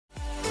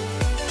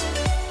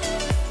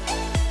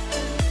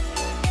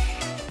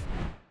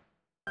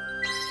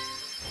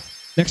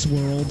Next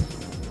world.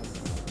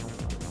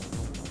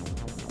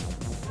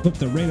 Flip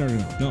the radar.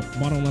 No,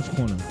 bottom left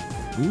corner.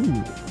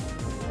 Ooh.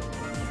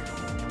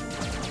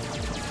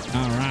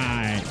 All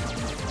right.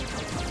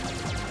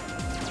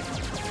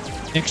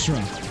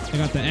 Extra. I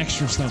got the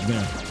extra stuff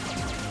there.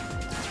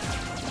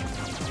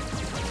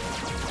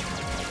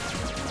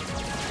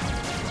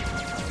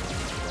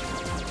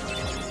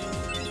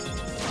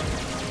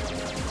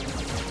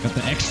 Got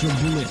the extra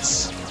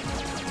bullets.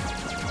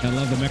 I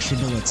love them extra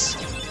bullets.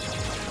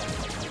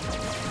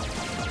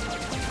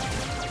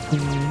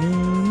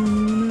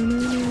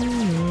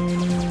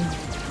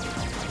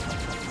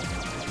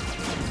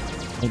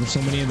 Oh, there's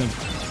so many of them.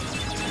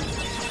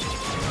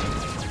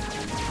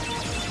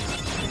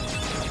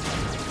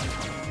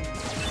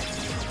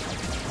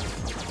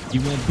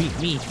 You won't beat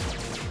me.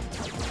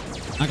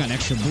 I got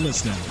extra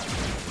bullets now.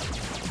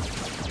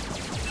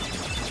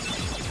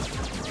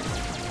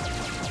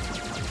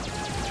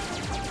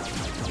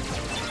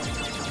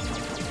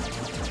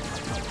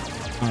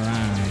 All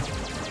right.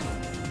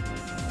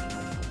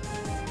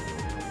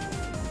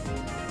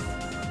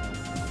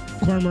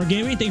 Cormor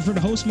Gaming, thank you for the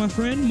host, my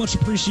friend. Much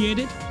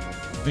appreciated.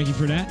 Thank you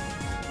for that.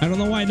 I don't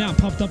know why it not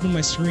popped up on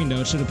my screen,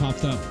 though. It should have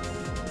popped up.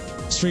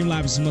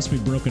 Streamlabs must be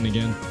broken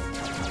again.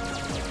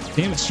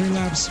 Damn it,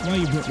 Streamlabs. Why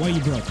you broke? Why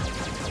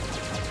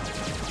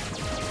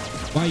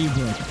you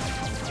broke?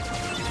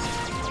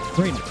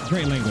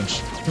 Great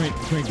language. Great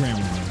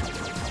grammar.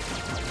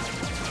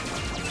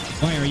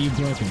 Why are you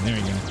broken? There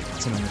you go.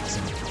 That's what I meant to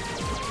say.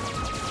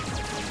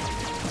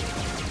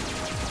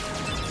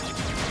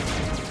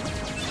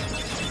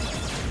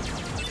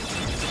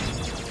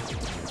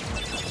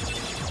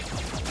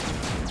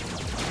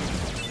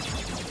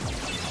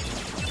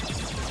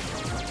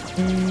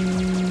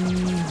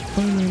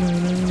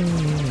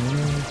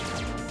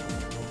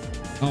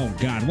 Oh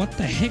god, what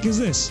the heck is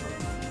this?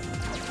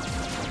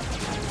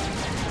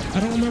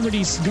 I don't remember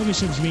these gummy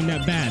ships being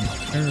that bad,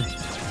 or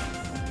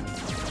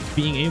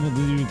being able to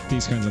do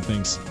these kinds of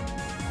things.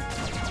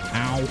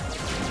 Ow.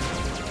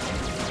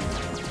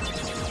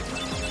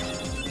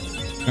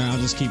 Alright, I'll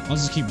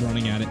just keep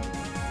running at it.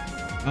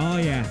 Oh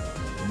yeah,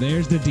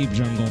 there's the deep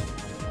jungle.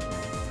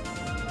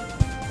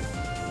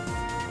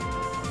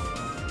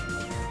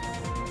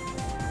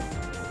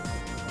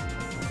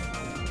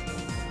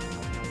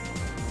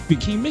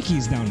 King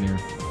Mickey's down there.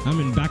 I'm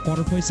in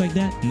backwater place like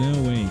that? No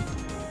way.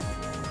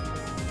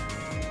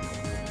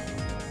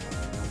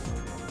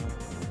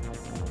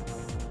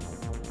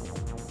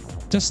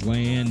 Just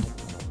land.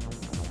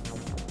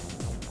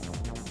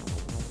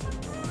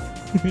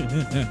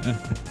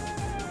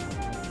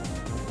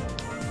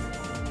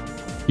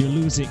 You're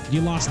losing.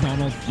 You lost,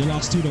 Donald. You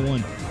lost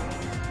 2-1.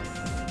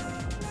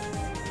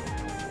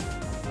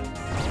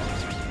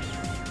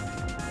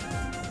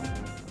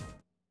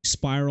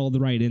 Spiraled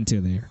right into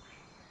there.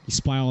 He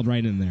spiraled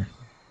right in there.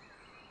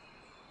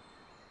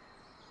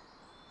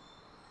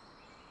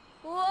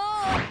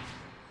 Whoa!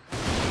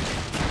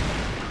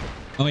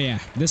 Oh yeah,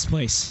 this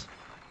place.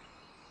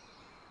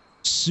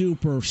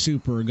 Super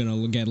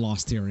gonna get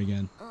lost here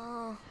again.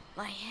 Oh,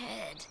 my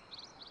head.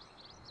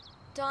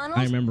 Donald?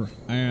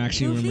 I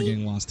actually Goofy? remember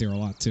getting lost here a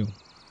lot too.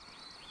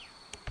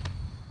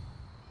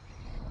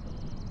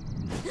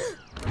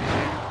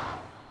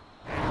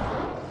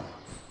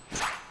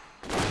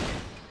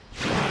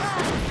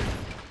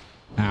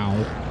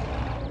 Ow.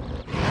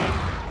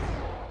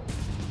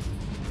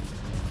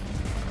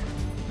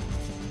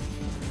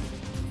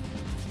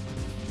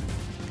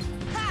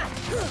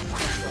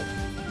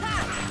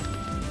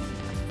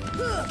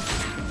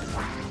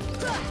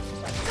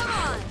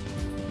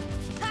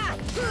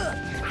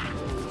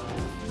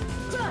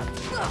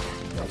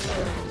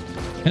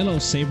 Hello,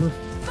 Saber.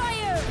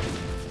 Fire!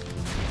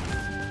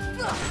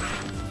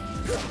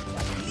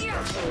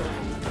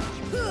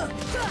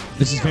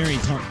 This is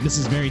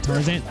very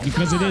Tarzan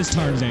because it is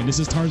Tarzan. This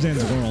is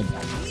Tarzan's world.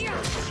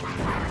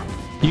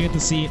 You get to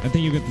see. I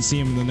think you get to see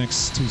him in the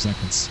next 2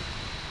 seconds.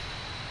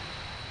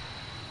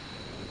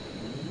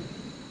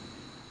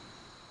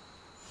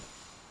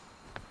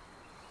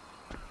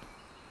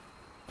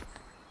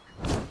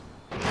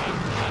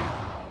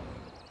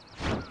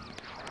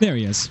 There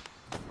he is.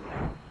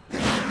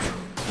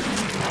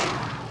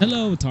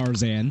 Hello,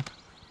 Tarzan.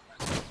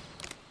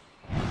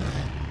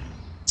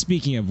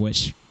 Speaking of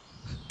which.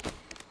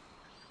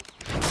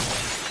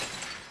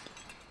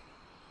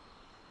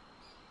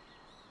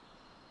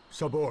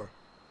 Sabor.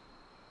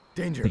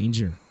 Danger.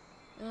 Danger.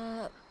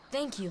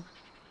 Thank you.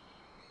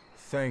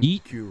 Thank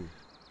Eat. you.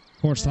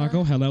 Horse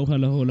taco. Hello.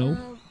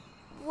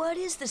 What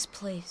is this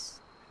place?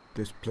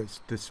 This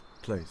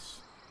place.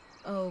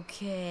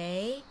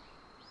 Okay.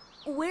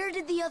 Where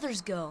did the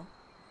others go?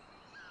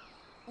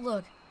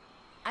 Look,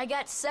 I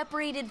got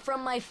separated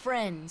from my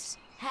friends.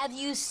 Have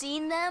you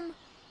seen them?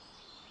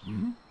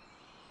 Hmm?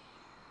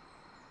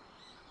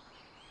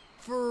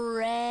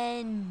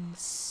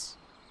 Friends.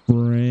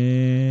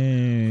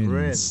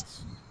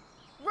 Friends.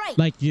 Right.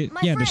 Like,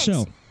 my yeah, friends. the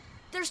show.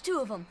 There's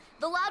 2 of them.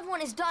 The loud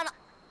one is Donald.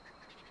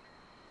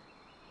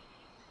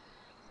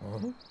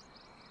 Huh?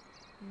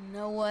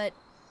 Know what?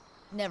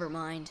 Never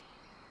mind.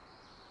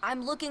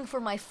 I'm looking for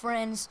my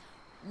friends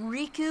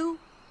Riku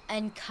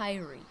and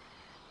Kairi.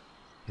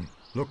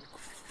 Look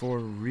for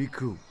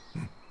Riku.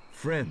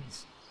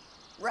 Friends.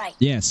 Right.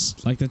 Yes,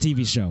 like the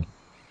TV show.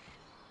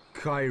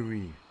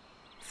 Kairi.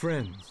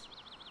 Friends.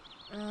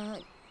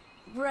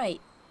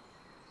 Right.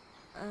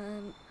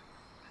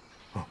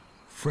 Oh,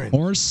 friends.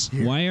 Horse,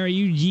 Here. why are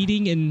you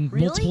yeeting in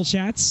Really? multiple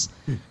chats?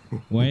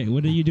 Wait,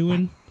 what are you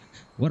doing?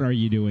 What are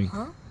you doing?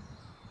 Huh?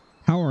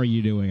 How are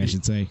you doing, I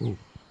should say.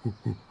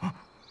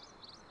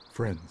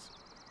 Friends.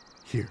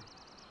 Here.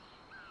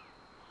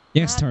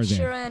 Yes, Not Tarzan.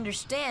 sure I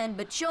understand,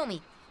 but show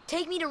me.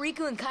 Take me to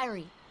Riku and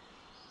Kairi.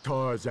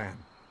 Tarzan.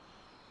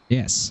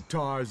 Yes.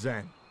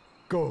 Tarzan.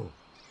 Go.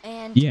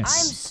 And Yes.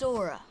 I'm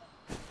Sora.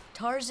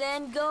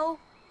 Tarzan go,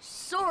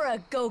 Sora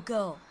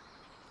go.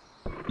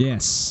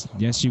 Yes.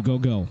 Yes, you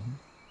go.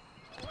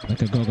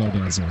 Like a go-go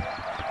dancer.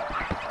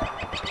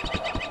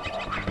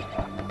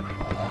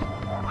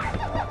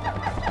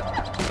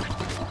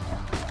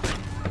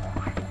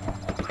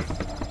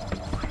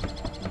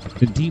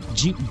 The deep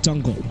Jeep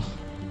Dungle.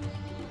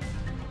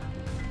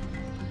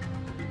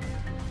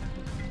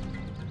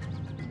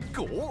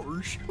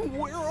 Gosh,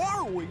 where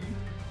are we?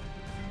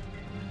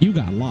 You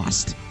got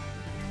lost.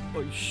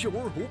 I sure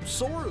hope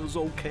Sora's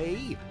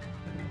okay.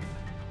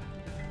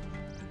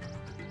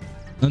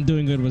 I'm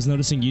doing good. Was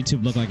noticing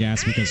YouTube look like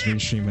ass because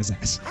Restream has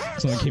ass.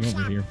 So I came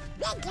over here.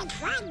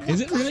 Is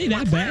it really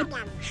that bad?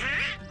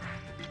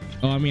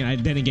 Oh, I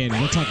mean, then again,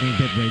 we're talking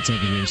bit rates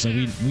over here, so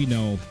we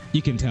know.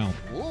 You can tell.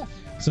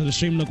 So the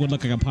stream would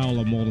look like a pile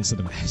of mold instead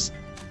of ass.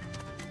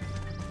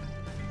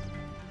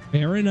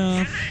 Fair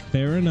enough.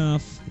 Fair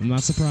enough. I'm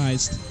not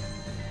surprised.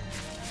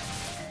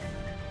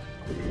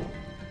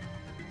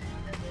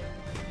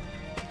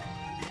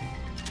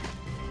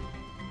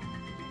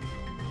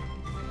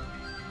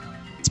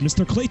 It's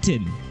Mr.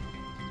 Clayton.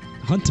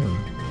 Hunter.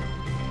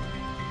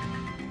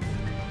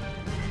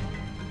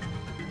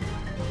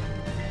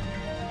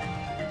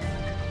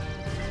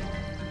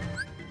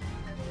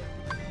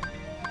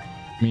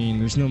 I mean,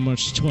 there's no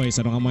much choice.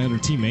 I don't have my other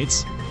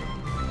teammates.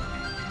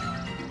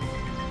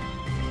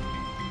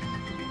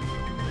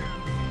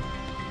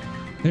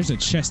 There's a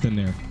chest in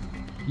there.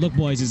 Look,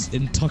 boys, is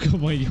in talk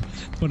about you,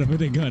 but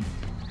everything good.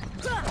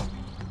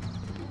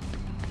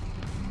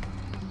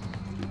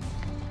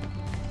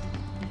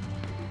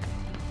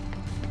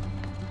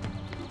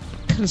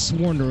 Could have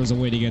sworn there was a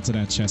way to get to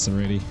that chest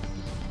already.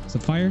 Is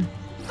it fire?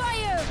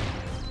 Fire!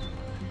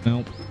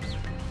 Nope.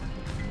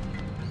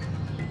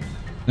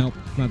 Nope,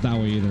 not that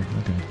way either.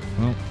 Okay,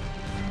 well.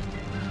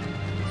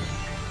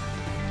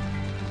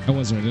 I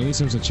was right. At least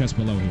there's a chest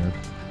below here.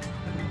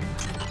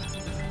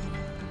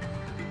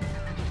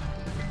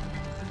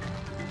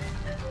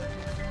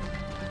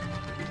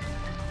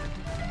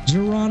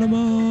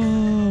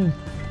 Geronimo!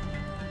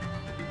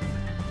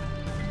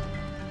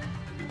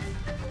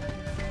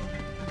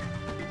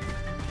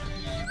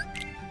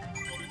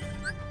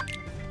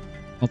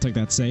 I'll take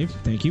that save.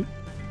 Thank you.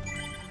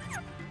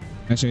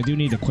 Actually, I do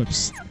need to equip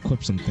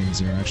some things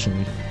here,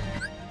 actually.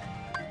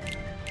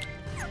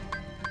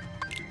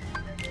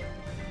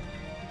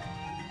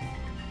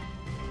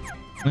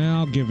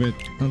 I'll give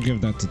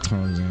that to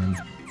Tarzan.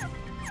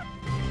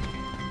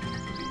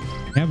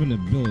 Having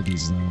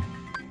abilities, though.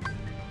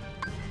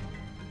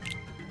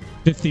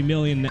 50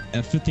 million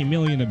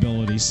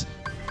abilities.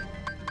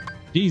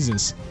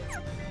 Jesus. Is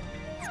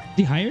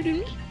he higher than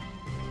me?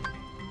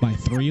 By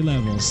 3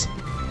 levels.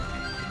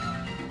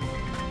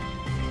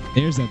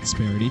 There's that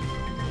disparity.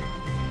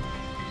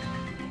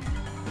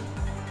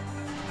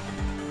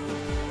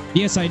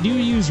 Yes, I do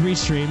use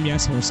Restream.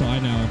 Yes, also I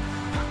know.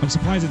 I'm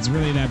surprised it's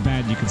really that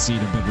bad. You can see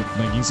the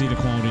like you see the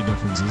quality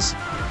differences.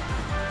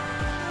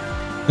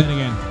 Then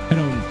again, I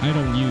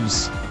don't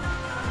use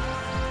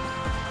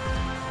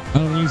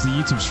the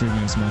YouTube stream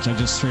as much. I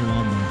just stream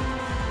on there.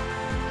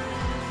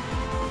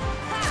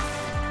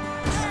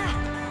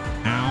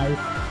 Ow.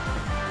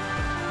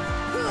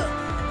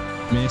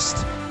 Missed.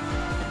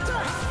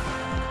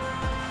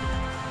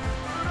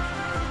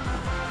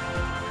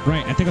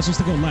 Right, I think I'm supposed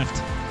to go left.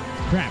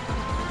 Crap.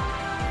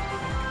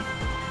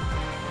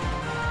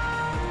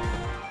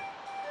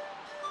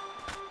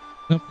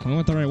 Nope, I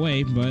went the right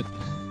way, but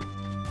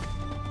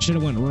should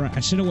have went right. I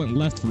should have went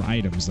left for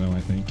items, though. I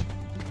think.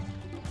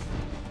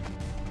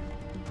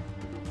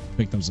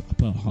 Pick those up.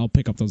 I'll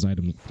pick up those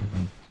items.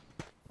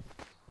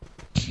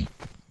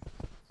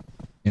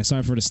 Yeah,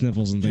 sorry for the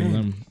sniffles and things.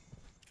 I'm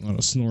a lot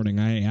of snorting.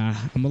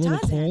 I'm a little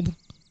cold.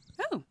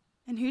 Oh,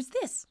 and who's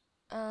this?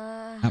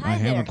 Hi I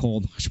have there. a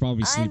cold. I should probably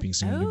be sleeping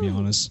soon, to be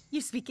honest.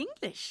 You speak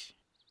English.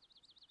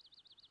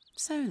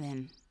 So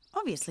then,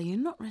 obviously you're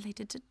not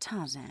related to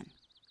Tarzan.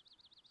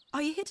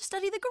 Are you here to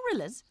study the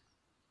gorillas?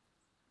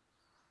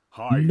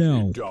 Highly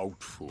No.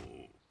 doubtful.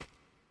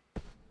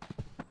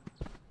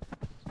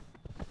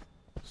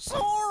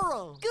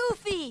 Sora!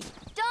 Goofy!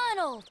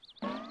 Donald!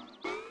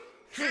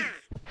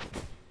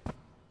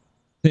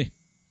 Hey,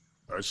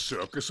 A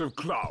circus of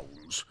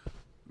clowns.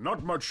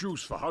 Not much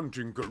use for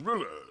hunting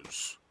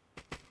gorillas.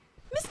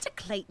 Mr.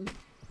 Clayton,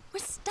 we're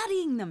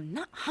studying them,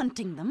 not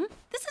hunting them.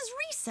 This is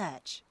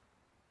research.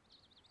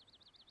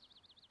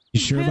 You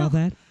sure Well, about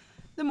that?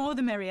 The more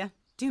the merrier.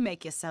 Do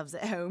make yourselves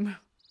at home.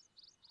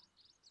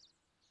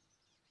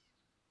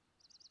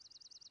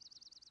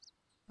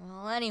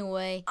 Well,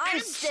 anyway, I'm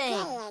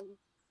staying.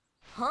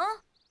 Huh?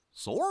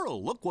 Sora,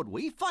 look what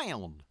we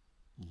found.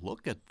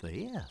 Look at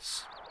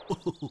this.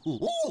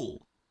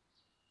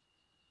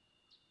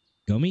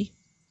 Gummy?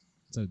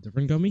 Is that a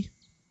different gummy?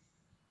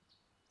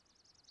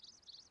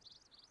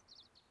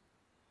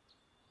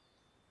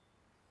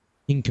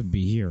 King could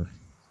be here.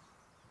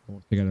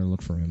 I gotta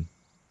look for him.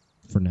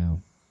 For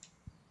now.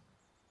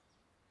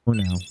 For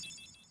now.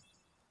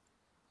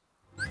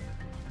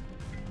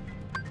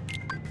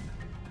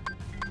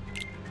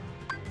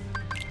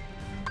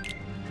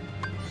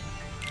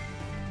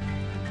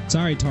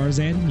 Sorry,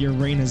 Tarzan. Your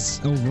reign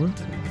is over.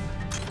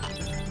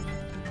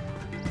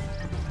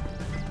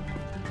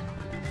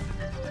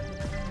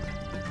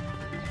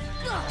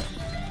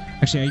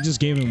 Actually, I just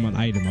gave him an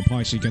item. I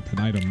probably should get that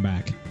item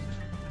back.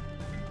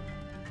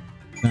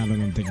 Now that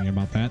I'm thinking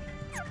about that.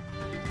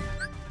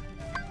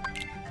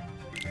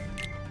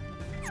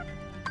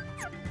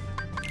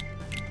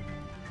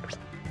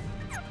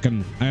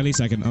 At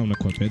least I can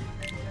unequip it.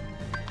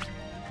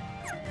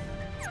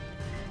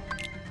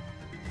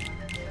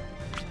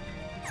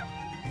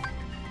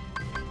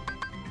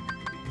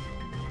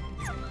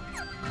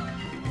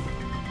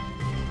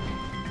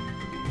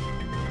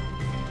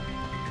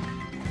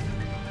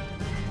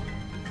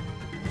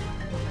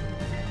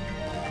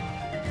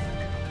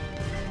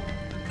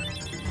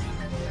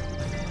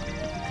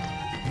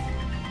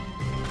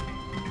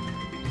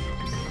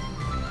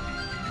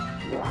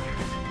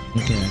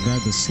 Okay, I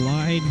grabbed the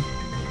slide.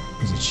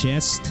 There's a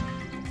chest.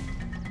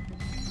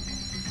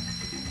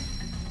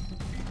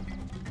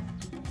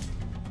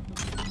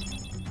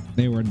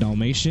 They were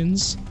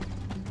Dalmatians.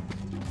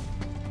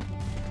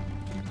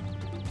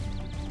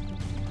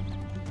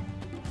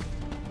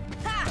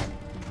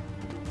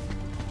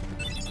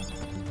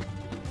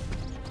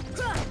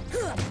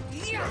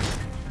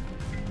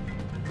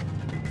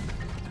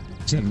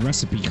 It said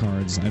recipe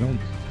cards. I don't...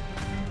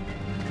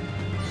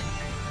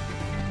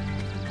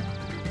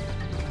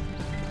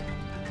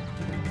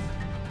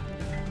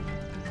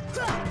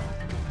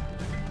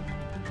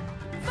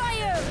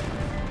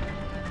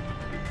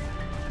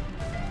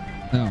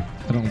 Oh,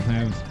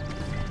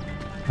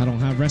 I don't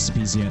have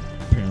recipes yet,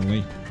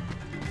 apparently.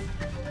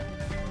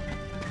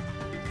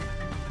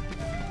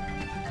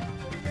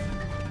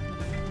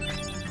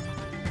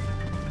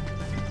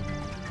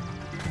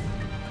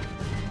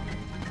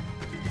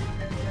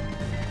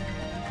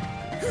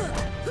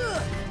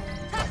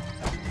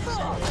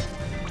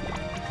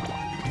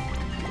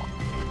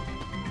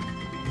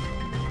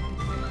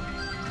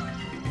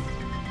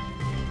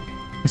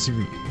 Let's see,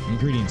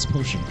 ingredients,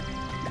 potion.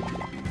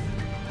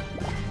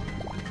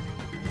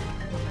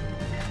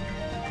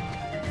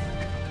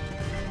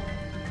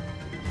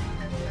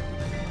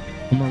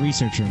 I'm a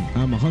researcher.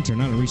 I'm a hunter,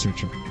 not a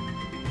researcher.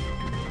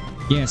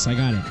 Yes, I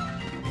got it.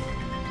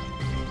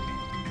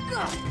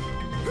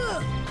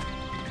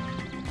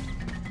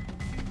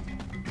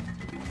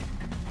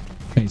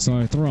 Okay, so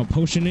I throw a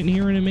potion in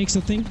here and it makes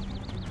a thing?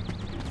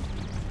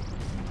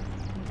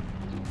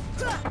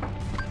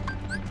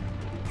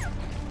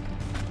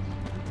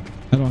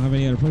 I don't have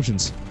any other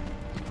potions.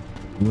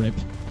 Rip.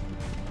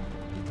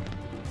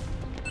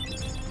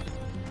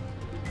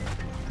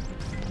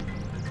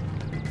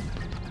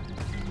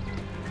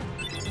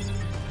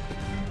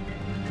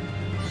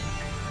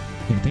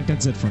 I think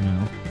that's it for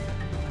now.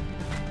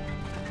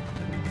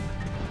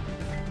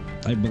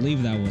 I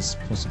believe that was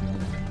supposed to be all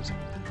that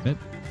bit.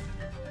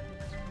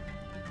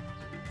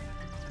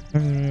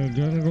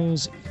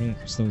 Genitals.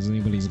 So as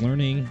anybody's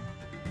learning.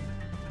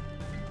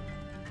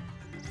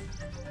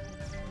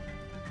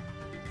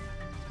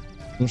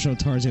 We'll show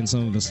Tarzan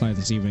some of the slides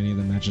and see if any of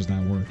them matches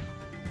that word.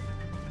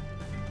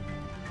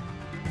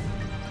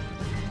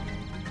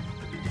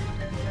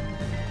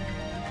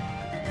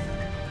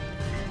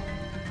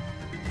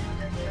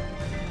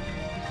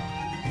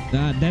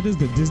 That is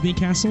the Disney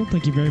castle.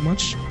 Thank you very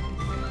much.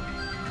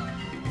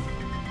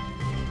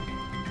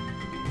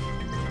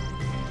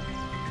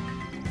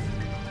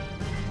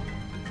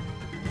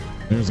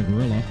 There's a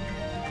gorilla.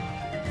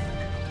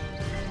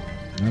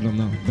 I don't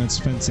know. That's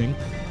fencing.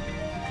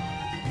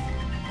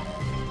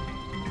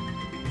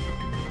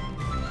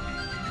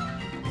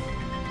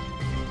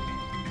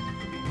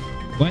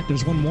 What?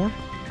 There's one more?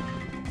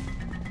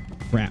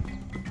 Crap.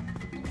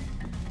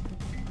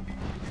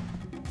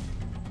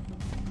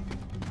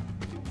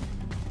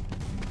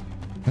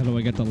 How do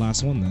I get the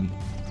last one then?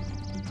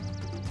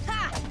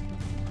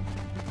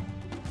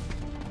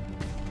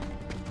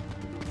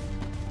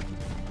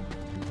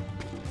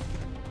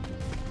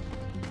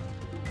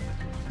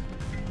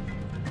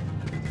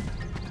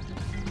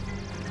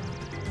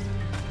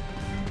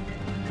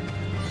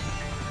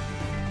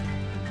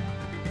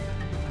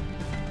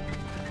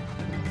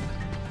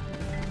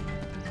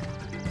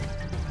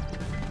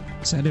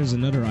 Said there's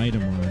another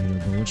item around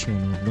here, but which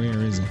one?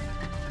 Where is it?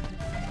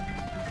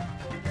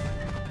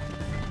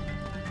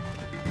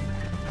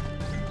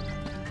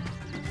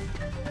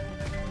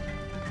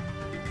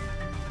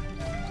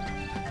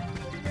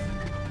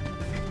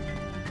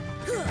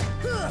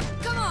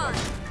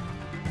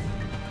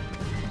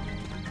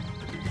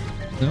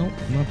 Nope,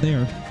 not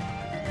there.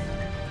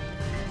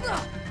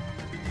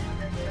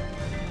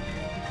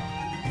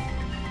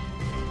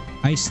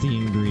 Ice the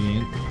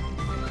ingredient.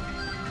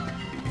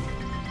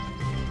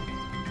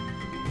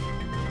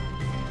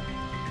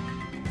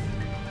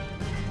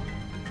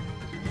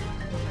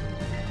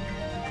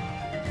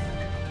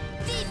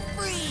 Deep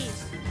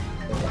freeze!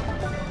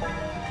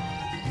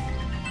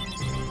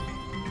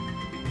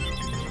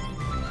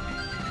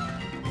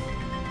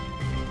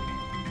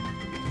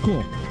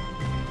 Cool.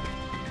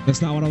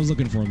 That's not what I was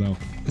looking for, though.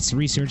 It's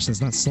research, that's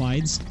not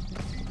slides.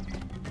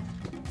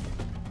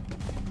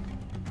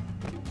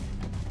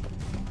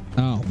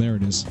 Oh, there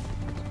it is.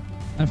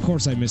 Of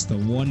course I missed the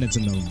one that's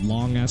in the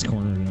long-ass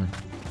corner there.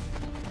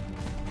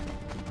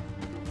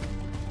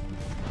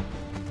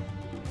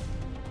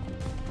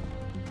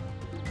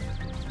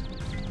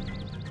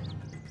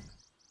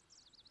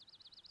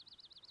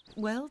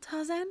 Well,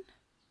 Tarzan?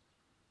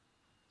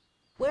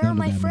 Where None are of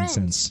my that made friends?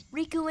 sense.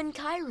 Riku and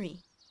Kairi.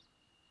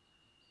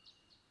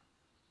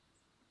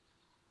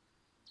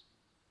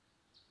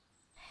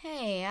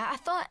 Hey, I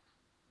thought...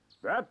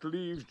 That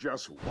leaves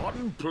just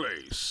one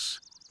place.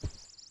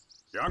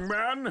 Young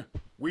man,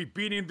 we've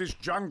been in this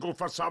jungle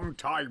for some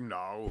time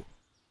now.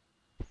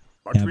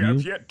 But Have we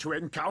have you? yet to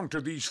encounter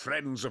these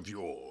friends of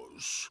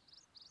yours.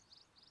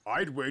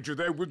 I'd wager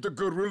they're with the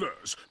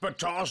gorillas, but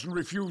Tarzan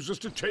refuses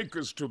to take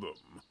us to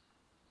them.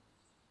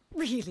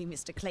 Really,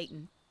 Mr.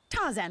 Clayton?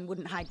 Tarzan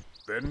wouldn't hide.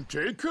 Then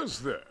take us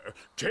there.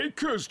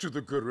 Take us to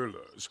the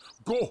gorillas.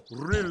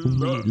 Gorillas.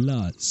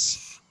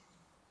 Gorillas.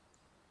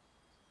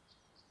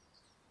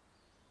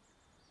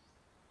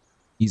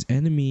 He's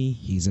enemy.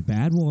 He's a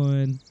bad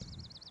one.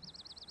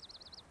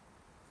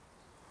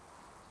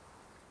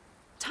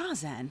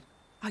 Tarzan,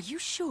 are you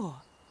sure?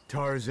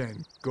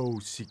 Tarzan, go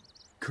see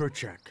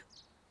Kerchak.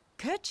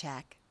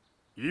 Kerchak?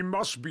 He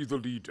must be the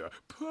leader.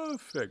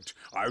 Perfect.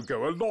 I'll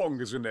go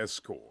along as an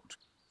escort.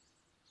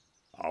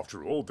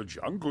 After all, the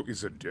jungle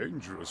is a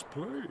dangerous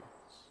place.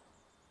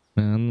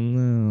 I don't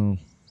know.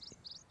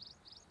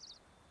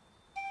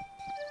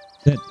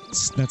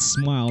 That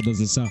smile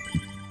doesn't sound...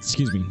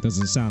 Excuse me,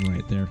 doesn't sound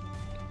right there.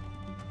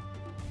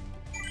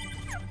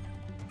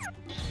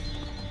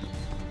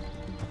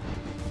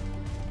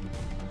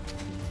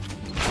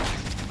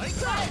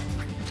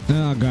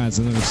 Oh god, it's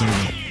another single.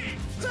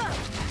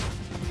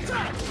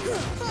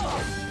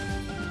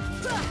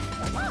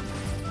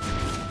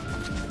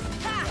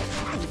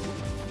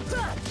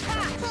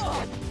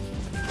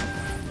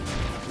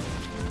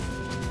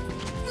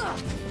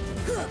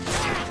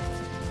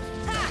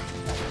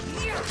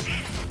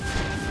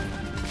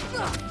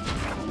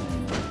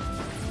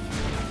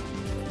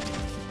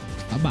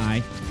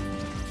 Bye-bye.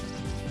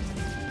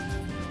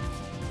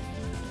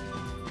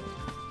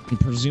 I'm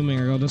presuming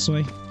I go this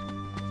way.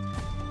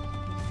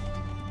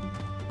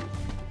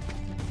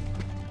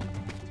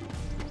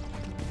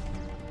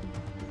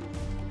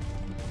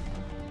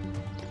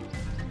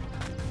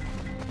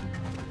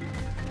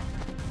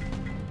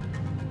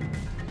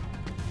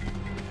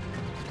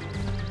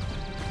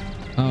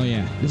 Oh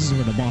yeah, this is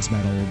where the boss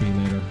battle will be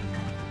later.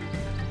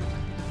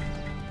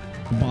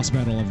 The boss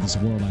battle of this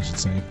world, I should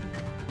say.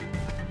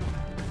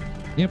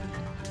 Yep,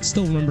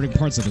 still remembering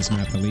parts of this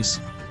map at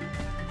least.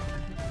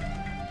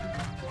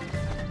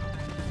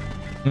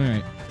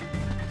 Alright.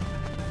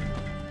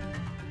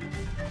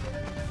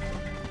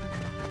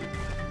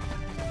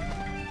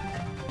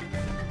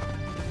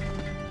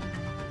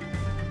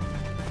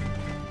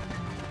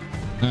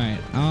 Alright,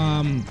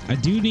 I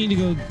do need to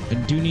go, I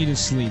do need to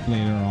sleep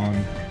later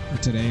on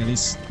today, at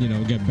least, you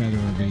know, get better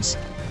at least.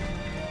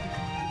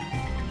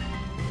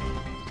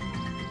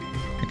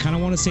 I kind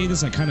of want to say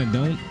this, I kind of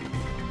don't.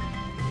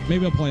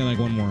 Maybe I'll play like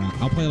one more hour.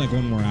 I'll play like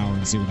one more hour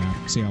and see what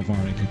happens, see how far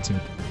I get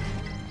to.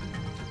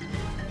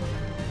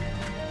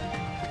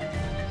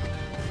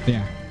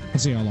 Yeah, I'll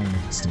see how long it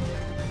gets to.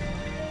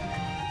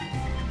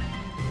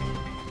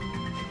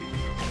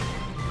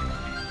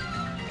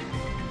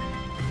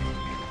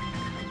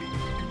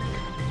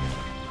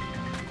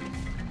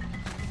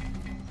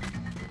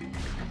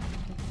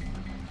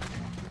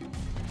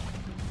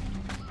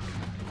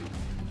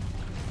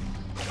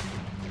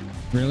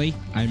 Really?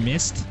 I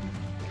missed?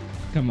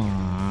 Come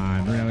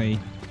on, really?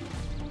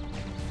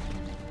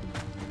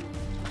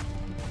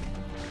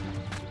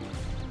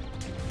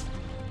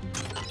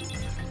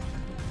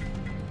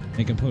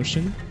 Make a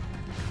potion.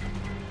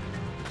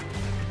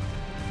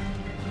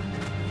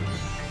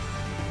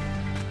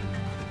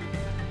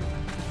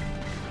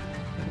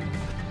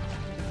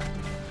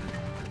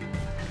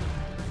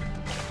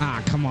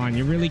 Ah, come on.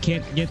 You really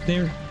can't get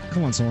there?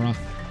 Come on, Sora.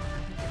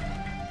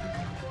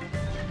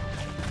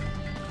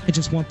 I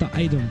just want the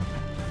item.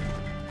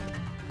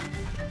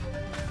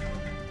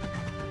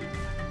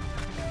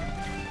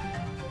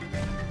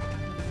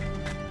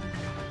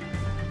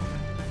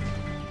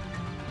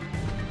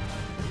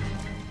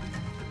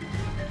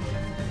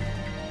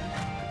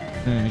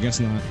 I guess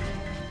not.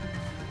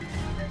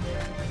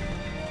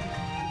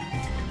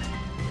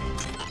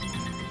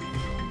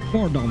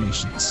 More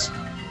Dalmatians.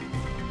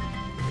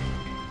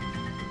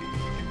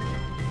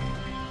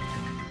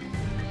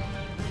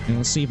 And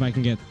let's see if I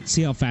can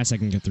see how fast I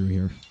can get through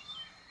here.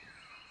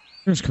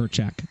 There's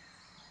Kerchak.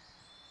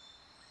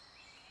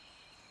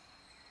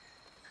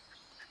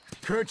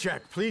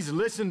 Kerchak, please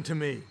listen to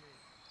me.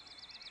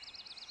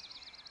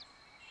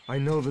 I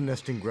know the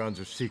nesting grounds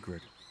are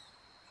secret,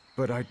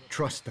 but I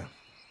trust them.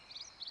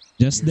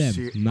 Just You them,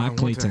 see, not I want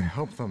Clayton. to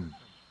help them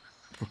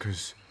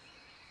because,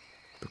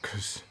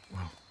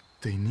 well,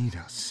 they need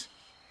us.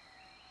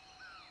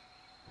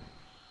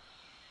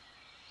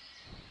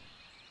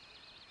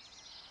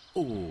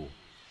 Oh,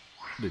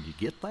 did you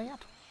get that?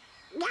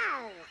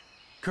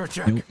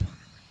 Kerchak, Nope.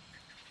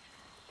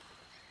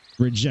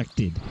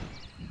 Rejected.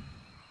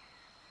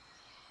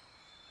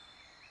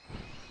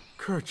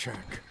 Kerchak.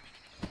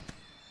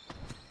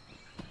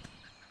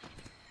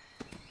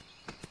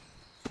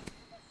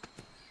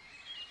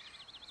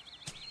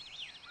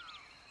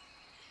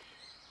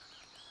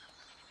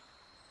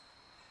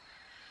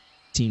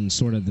 Seemed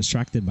sort of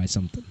distracted by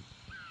something.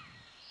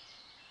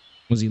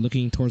 Was he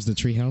looking towards the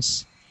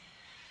treehouse?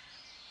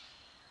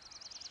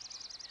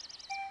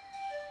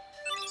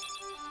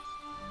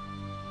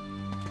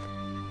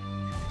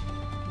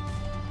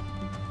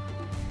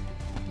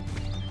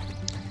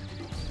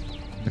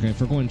 Okay, if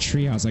we're going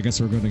treehouse, I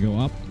guess we're going to go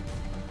up.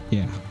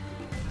 Yeah.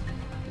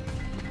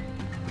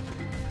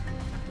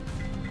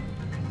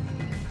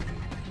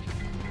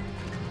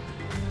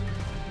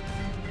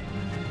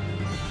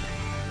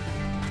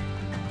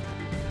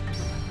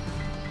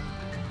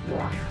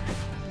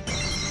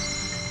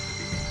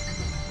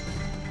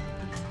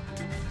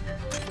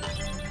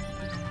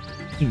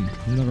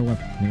 Another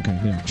weapon. Okay,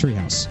 yeah,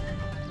 treehouse.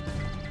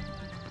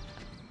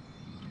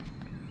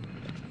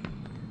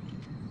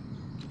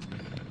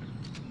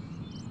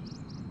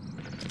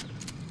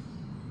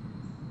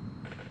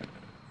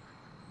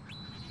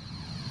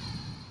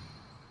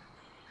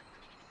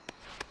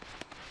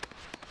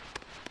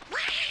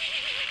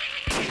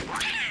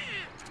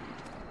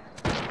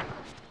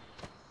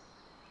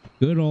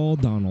 Good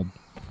old Donald.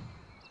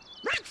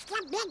 What's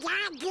the big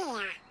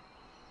idea?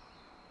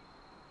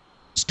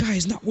 This guy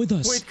is not with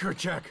us. Wait,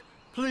 Kerchak,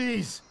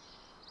 please.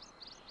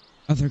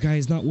 Other guy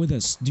is not with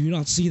us. Do you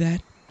not see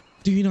that?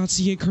 Do you not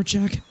see it,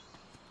 Kerchak?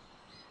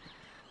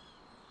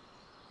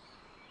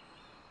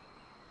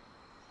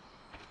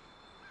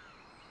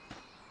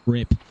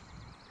 Rip.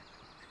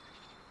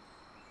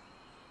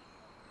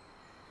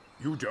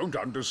 You don't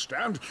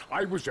understand.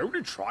 I was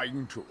only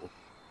trying to.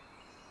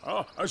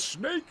 A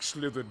snake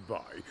slithered by.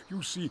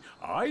 You see,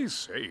 I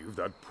saved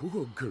that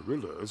poor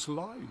gorilla's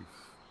life.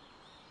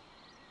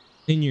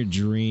 In your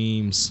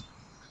dreams.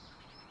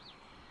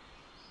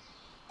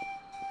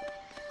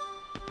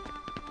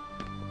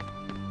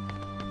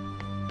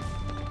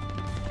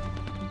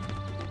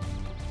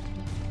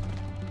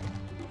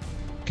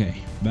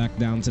 Okay, back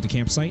down to the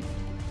campsite.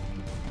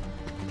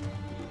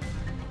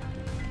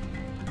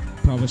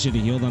 Probably should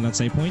have healed on that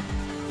save point.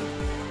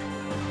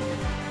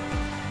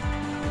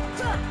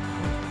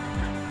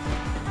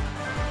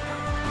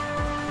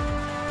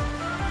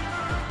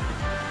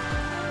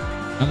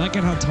 I like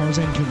it how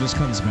Tarzan just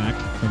comes back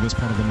from this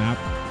part of the map.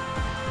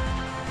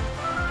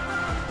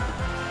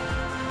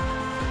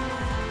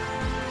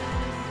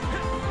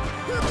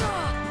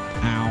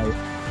 Ow.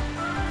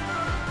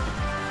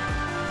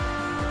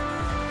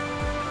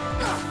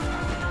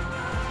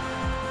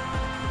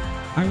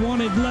 I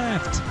wanted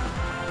left.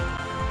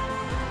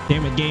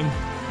 Damn it, game.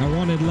 I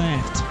wanted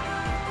left.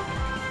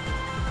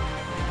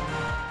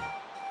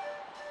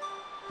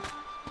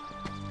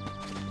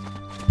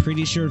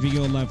 Pretty sure if you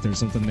go left, there's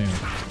something there.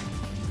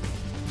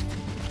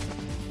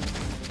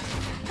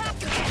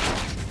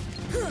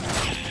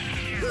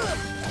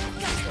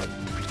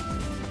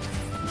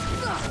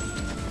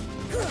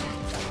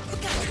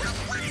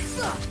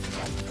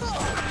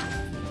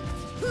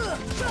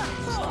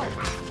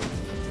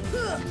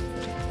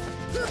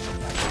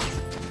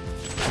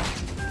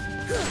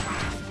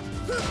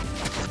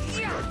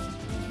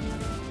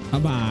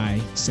 Bye-bye,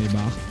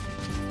 Seba.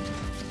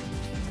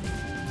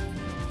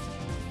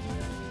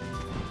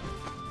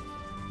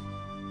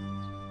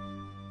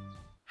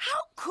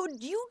 How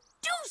could you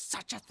do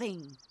such a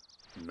thing?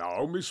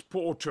 Now, Miss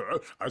Porter,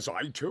 as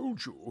I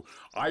told you,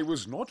 I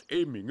was not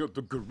aiming at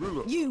the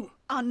gorilla. You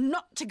are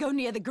not to go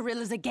near the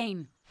gorillas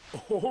again.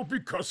 Oh,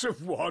 because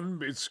of one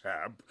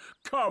mishap.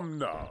 Come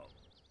now.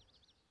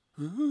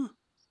 Huh?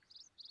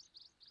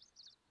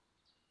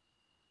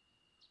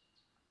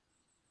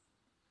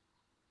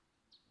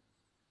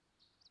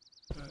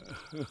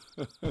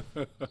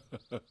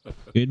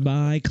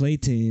 Goodbye,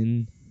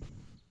 Clayton.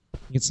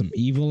 Get some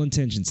evil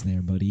intentions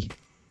there, buddy.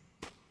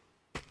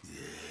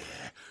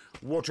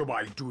 What am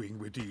I doing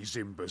with these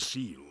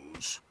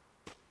imbeciles?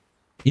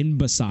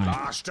 Imbecile.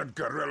 Bastard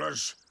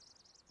gorillas!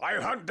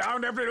 I'll hunt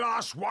down every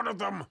last one of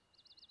them.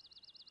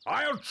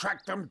 I'll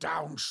track them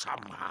down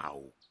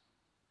somehow.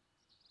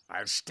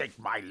 I'll stake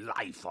my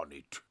life on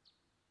it.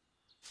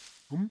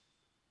 Hmm?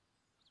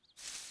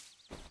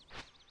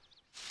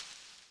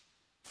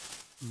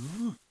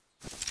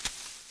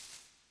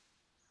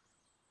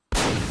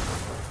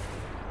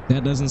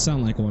 That doesn't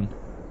sound like one.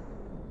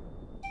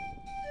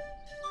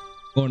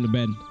 Going to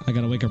bed. I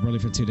gotta wake up early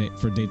for a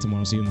date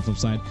tomorrow. See you on the flip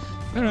side.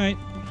 All right.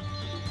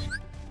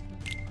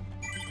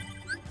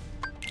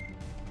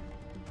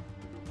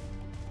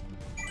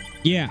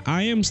 Yeah,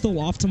 I am still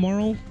off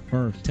tomorrow,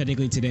 or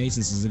technically today,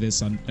 since it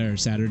is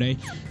Saturday.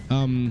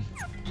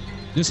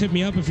 Just hit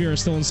me up if you're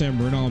still in San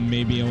Bruno. I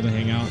may be able to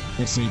hang out.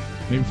 We'll see.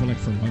 Maybe for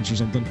lunch or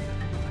something.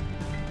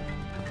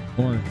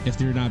 Or if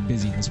you're not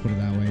busy, let's put it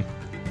that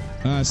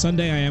way.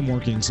 Sunday I am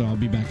working, so I'll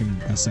be back in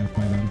SF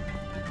by then.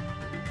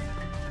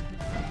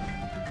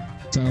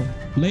 So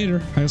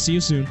later. I'll see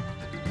you soon.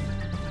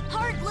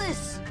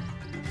 Heartless.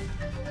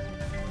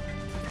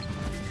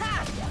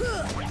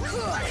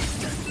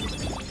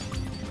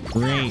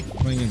 Great,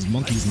 playing against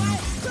monkeys now.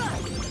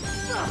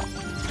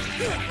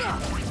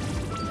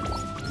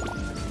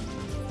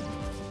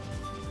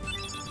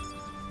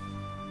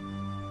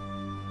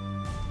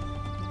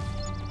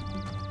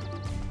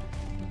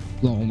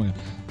 Oh man,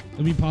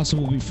 it'll be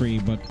possible to be free,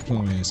 but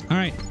anyways. All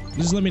right,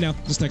 just let me know.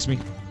 Just text me.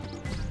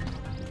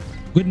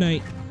 Good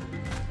night.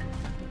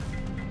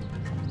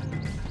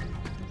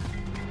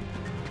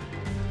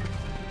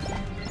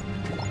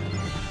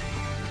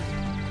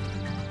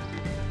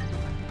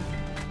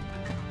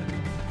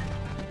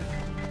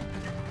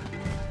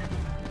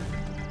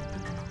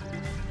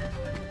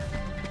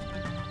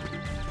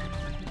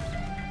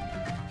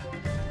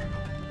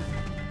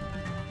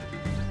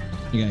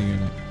 You gotta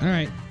go. All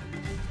right.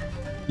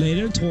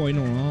 Later, toy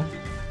Nora.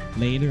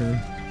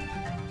 Later.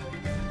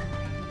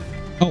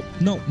 Oh,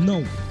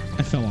 no.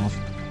 I fell off.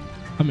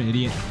 I'm an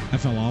idiot. I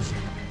fell off.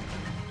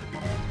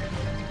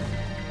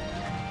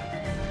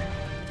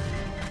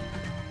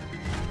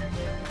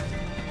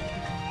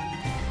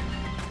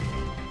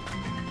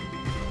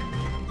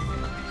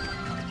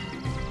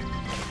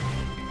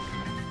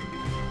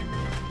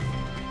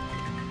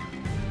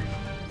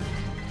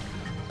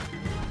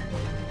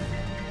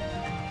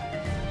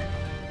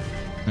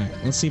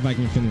 Let's see if I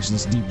can finish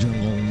this deep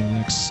jungle in the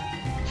next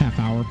half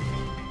hour.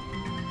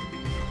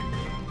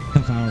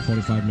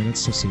 45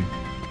 minutes. Let's see.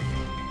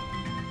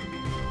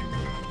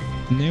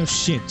 No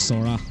shit,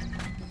 Sora.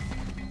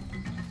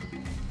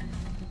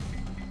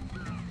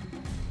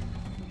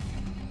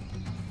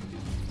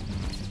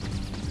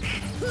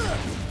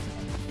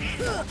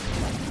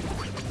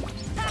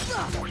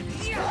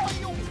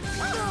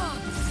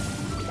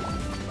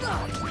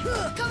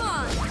 Come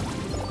on.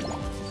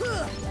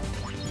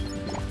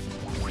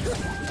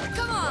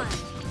 Come on!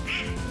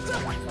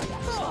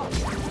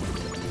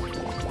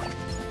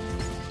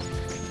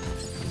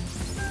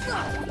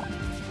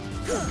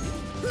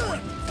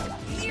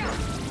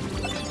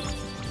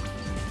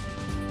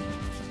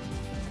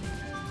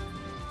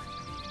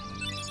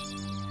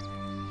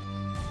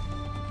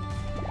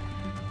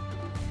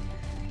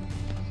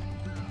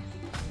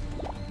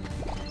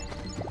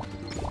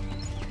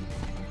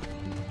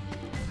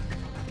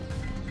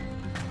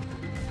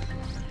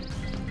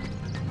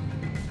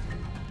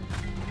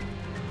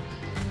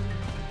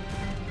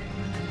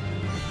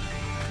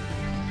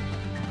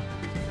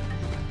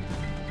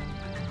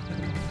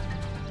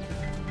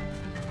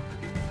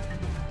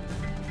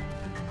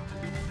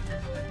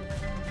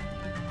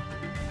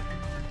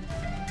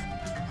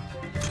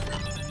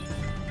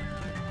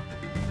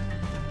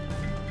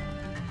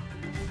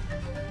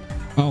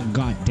 Oh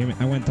god damn it,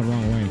 I went the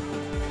wrong way.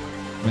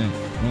 Man,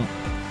 well.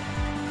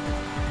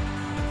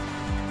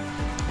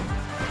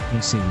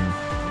 Let's see here.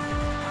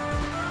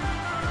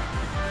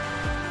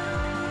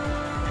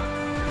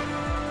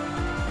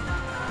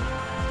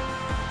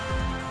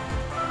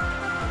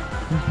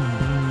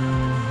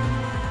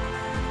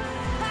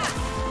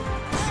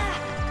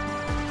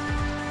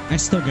 I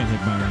still get hit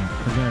by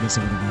that, regardless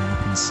of whatever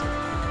happens.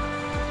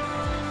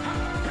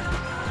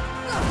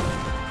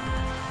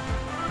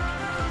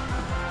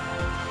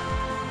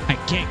 I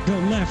can't go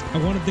left. I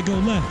wanted to go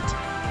left.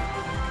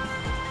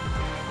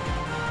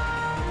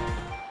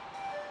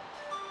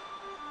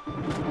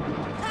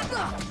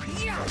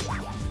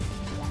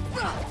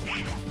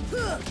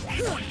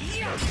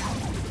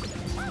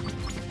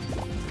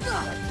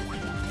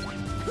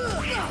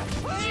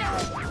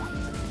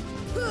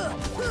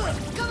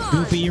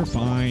 Goofy, you're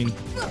fine.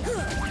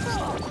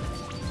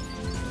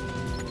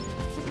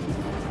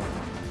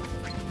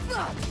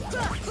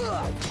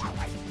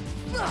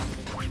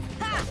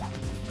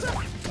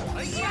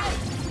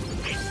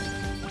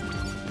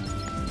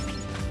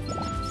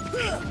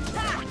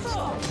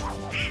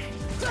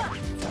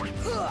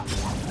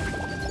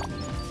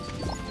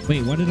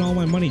 Wait, why did all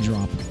my money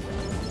drop?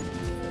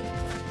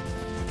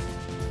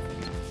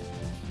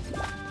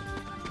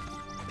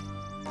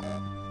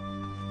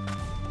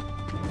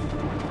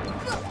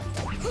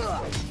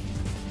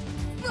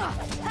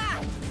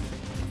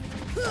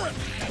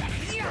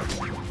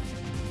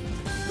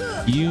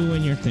 You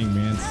and your thing,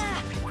 man.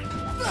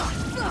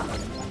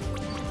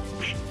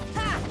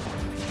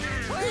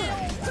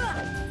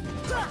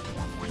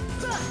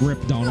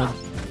 Rip Donald.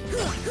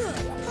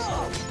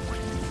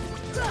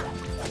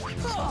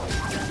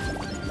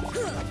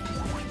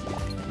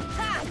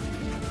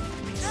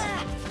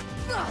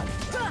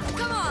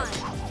 Come on!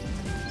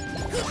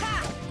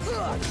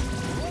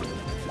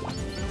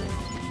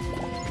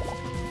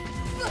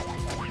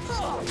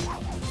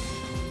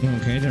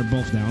 Okay, they're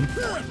both down.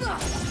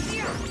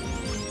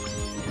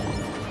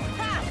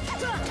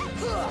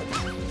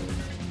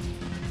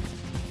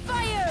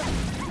 Fire!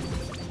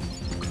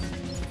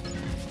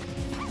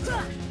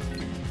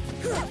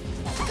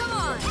 Come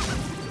on!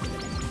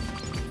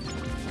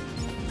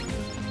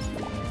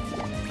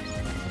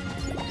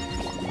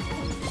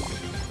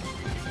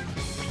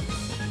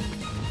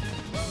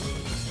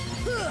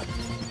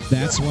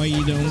 That's why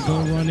you don't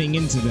go running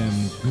into them,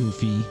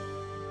 Goofy.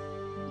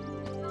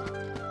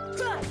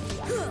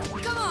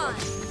 Come on!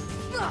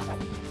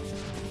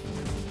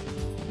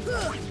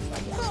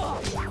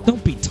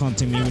 Don't be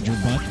taunting me with your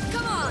butt.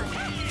 Come on!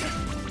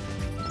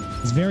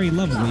 It's very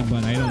lovely,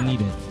 but I don't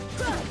need it.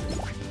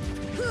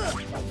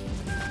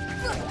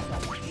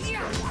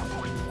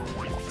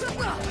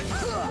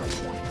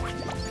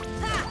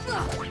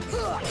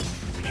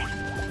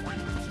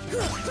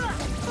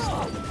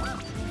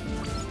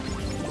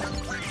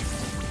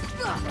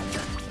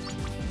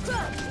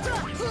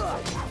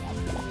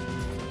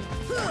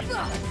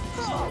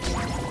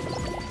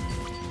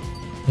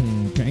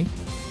 Okay.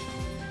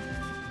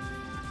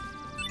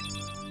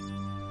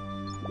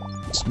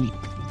 Sweet.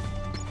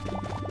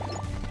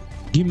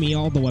 Give me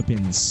all the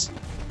weapons.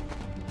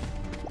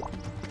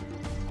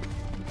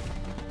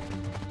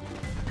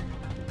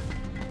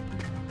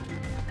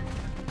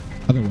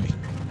 Other way.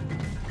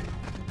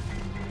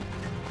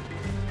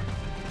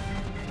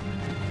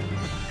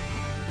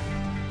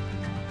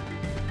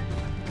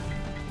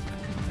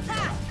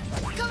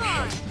 Come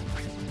on!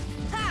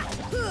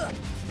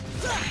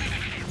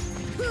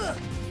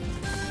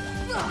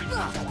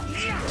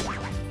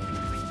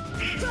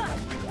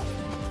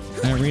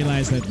 I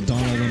realize that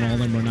Donald and all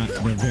them are not,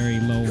 they're very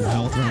low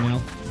health right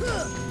now.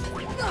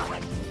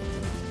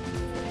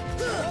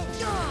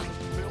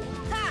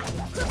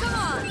 Come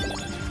on!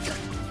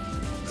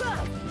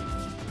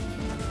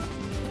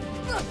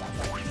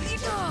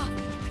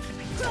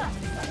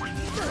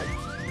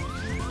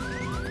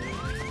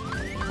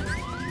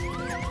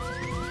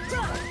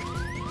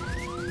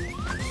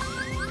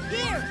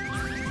 Here!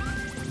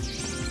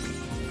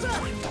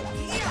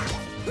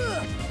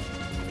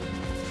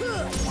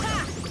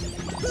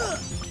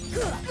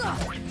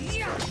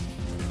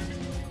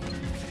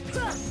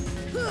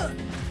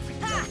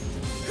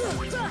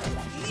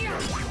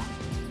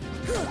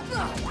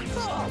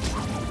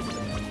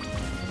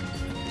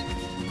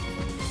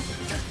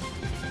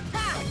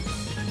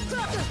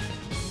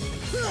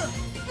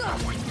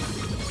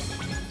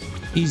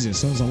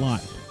 Jesus, that was a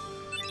lot.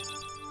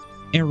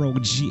 Arrow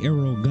G,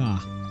 arrow ga.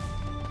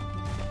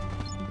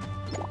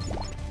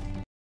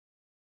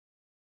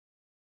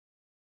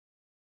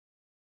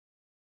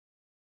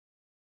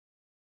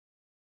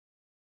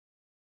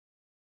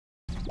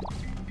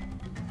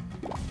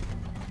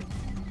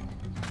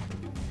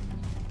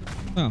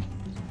 Oh, I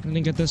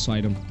didn't get this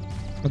item.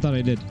 I thought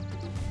I did.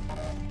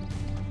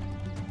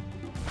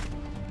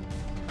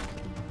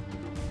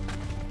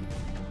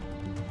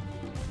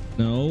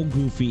 No,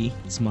 Goofy.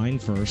 It's mine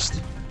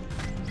first.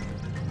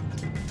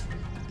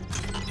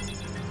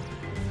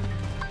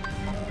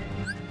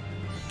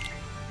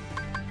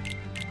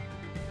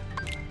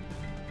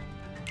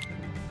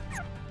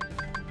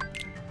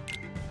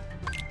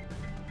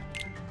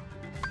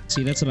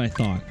 See, that's what I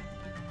thought.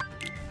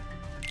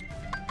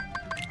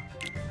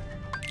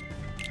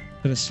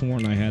 Could have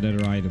sworn I had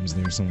other items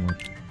there somewhere.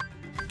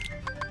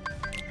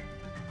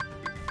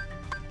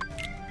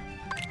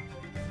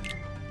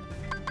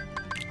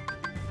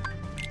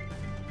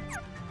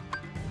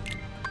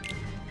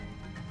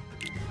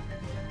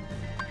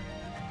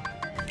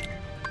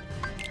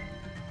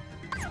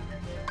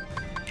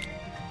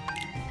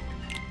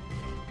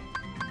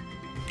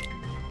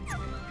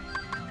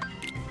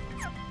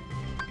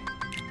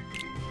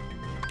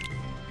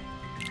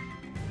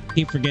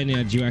 Keep forgetting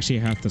that you actually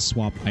have to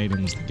swap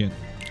items to get.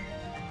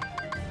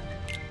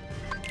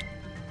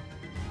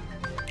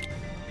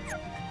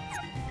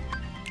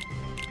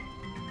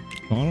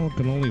 Donald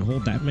can only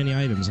hold that many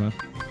items, huh?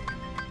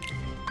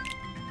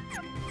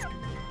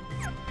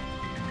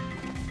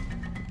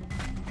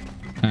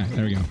 Alright,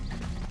 there we go.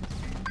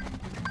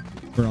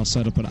 We're all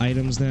set up with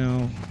items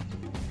now.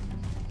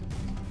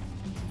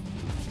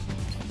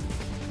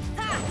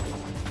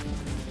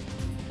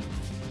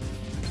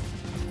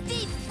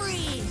 Deep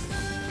freeze!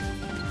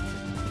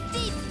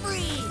 Deep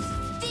freeze!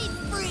 Deep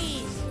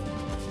freeze!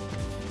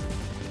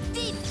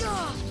 Deep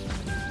draw!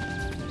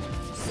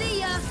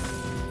 See ya!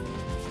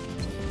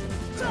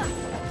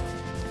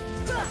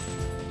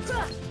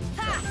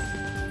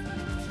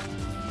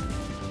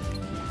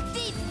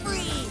 Deep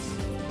freeze!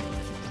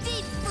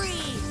 Deep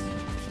freeze!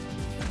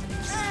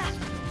 Ah!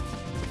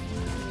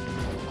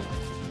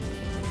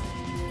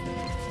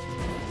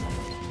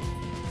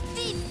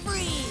 Deep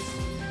freeze!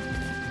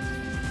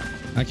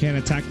 I can't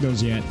attack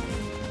those yet.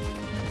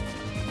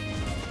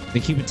 They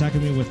keep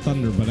attacking me with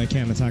thunder, but I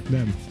can't attack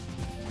them.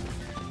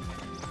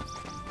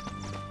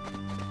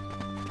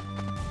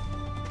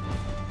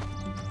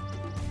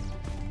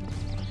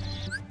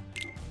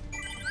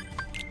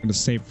 I'm gonna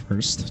save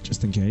first,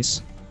 just in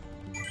case.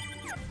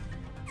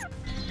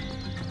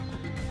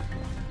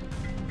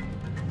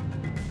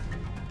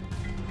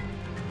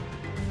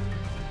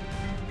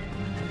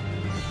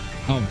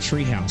 Oh,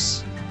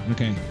 treehouse.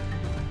 Okay.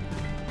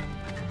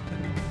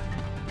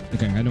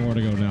 Okay, I know where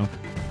to go now.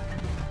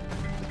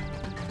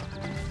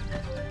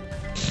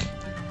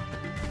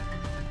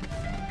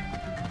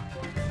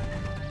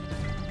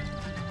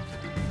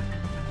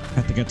 I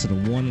have to get to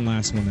the one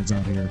last one that's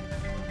out here.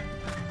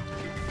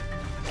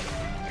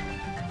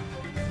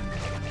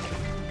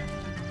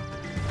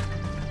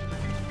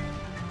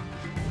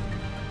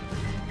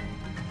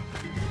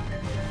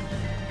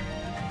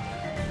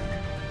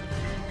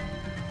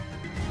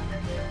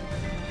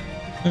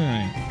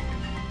 Alright.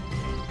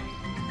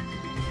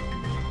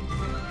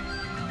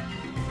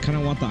 Kind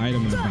of want the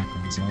item in the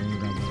background, so I'm gonna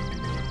grab that.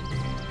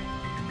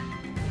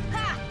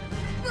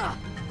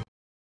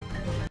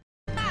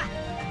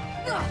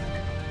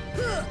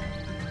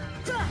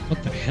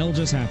 What the hell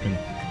just happened?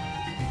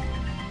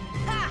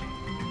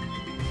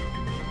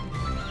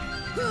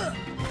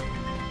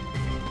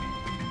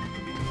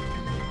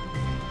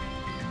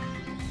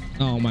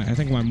 Oh my, I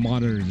think my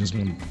monitor just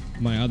went,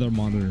 my other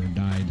monitor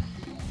died.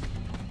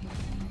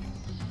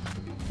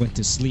 Went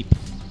to sleep.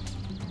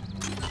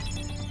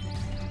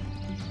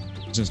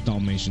 Just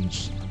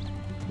Dalmatians.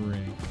 Hooray.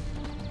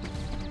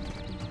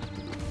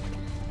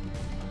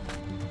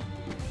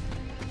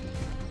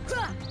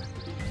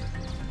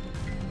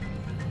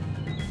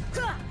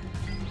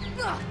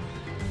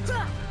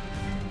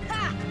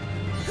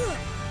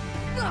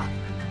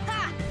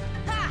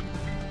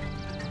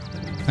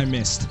 I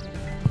missed.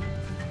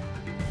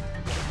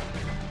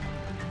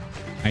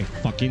 I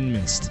fucking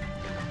missed.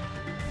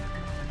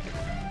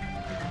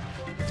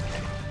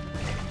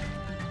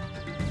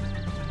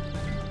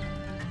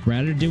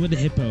 Rather do with the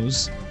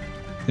hippos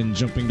than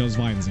jumping those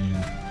vines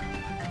again.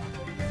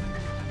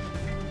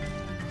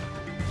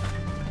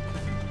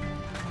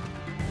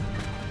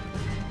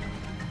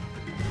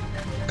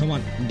 Come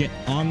on, get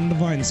on the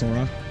vine,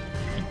 Sora.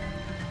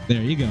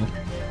 There you go.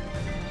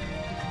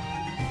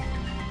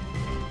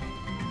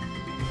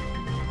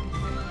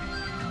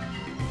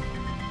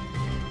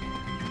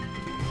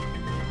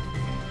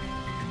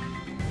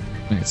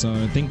 Alright, so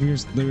I think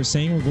they were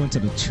saying we're going to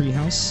the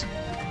treehouse.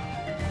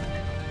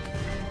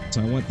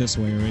 So I went this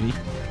way already.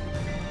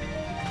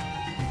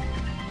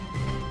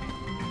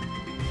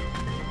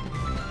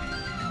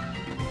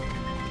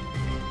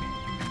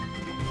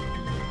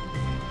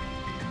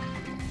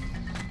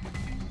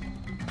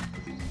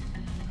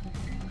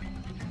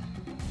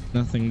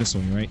 Nothing this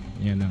way, right?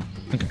 Yeah, no.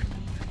 Okay.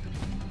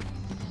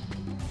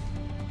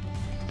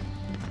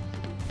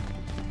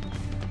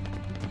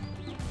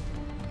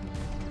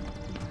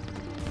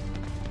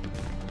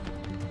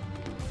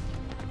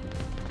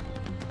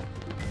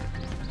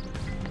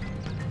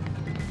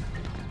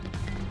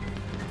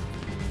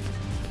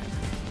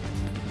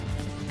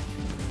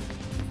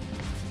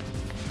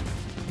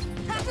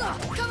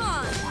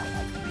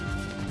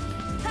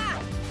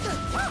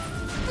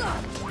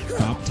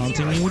 Stop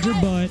taunting me with your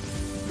butt.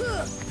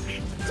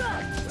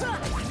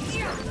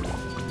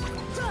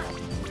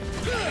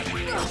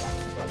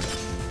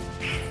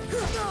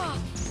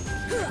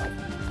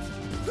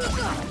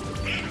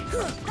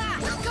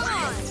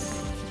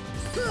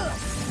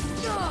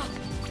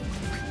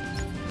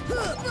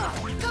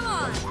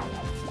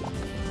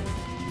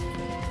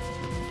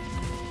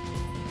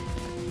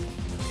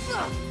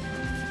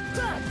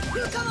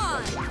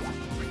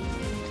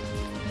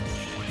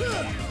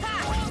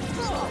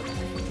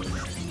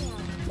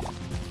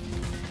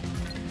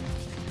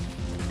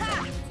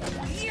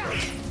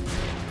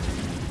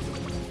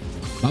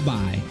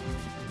 Bye-bye.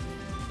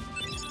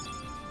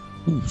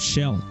 Ooh,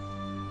 shell.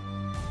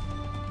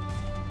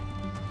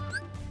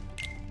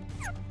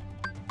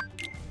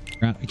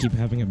 I keep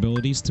having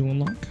abilities to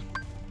unlock.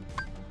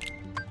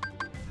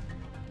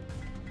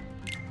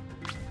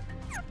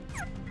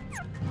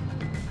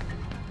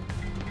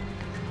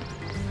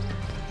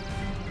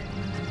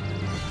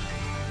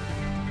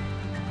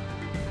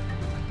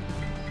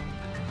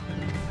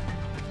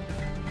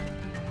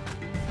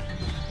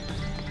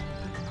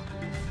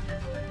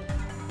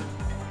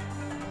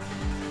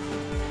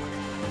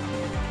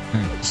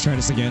 Alright, let's try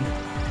this again.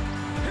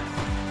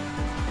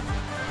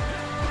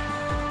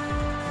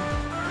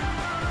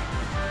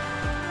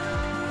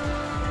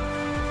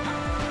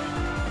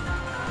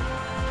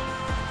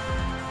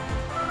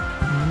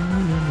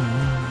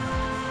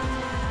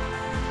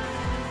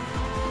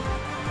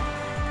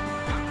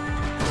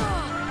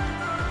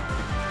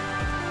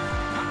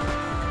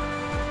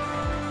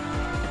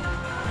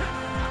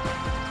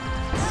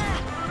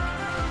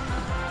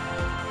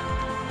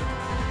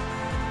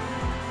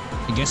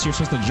 I guess you're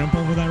supposed to jump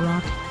over that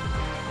rock.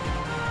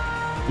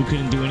 We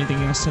couldn't do anything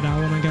else to that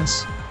one, I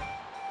guess.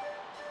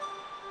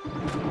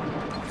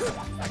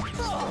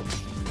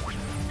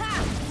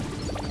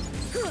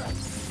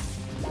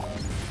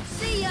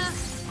 See ya.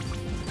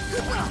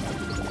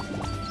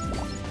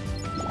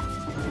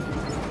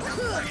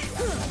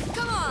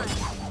 Come on.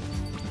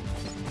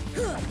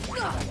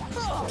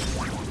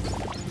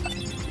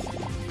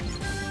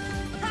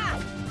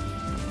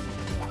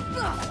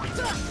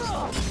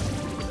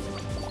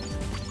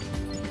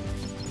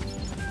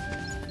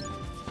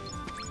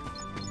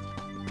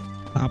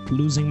 Stop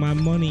losing my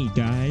money,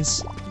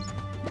 guys.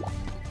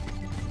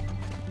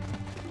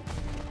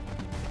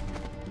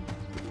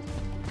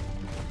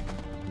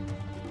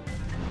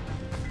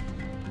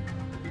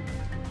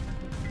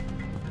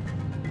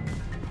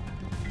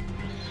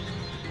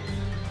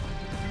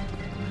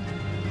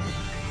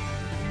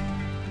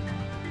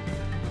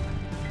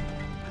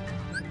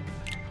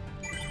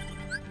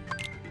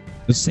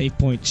 The save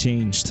point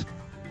changed.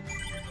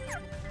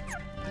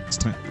 It's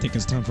time. I think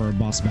it's time for a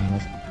boss battle.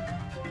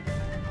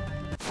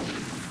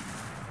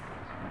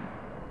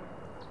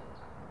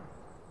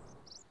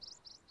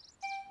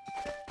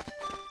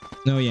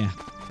 Oh yeah,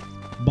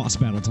 boss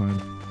battle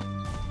time.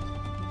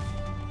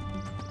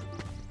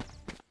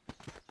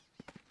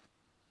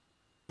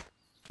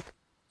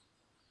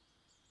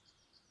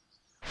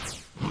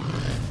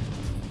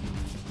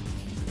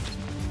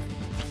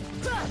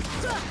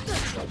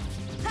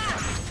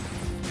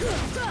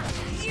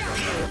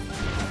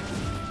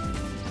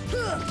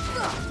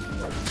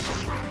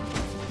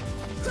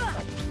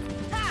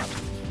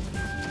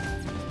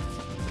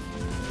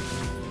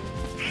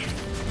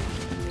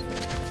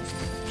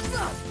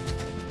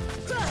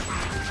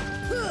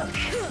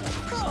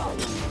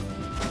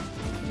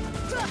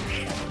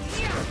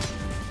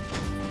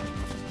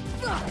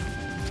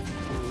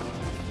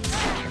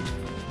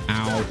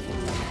 Ow.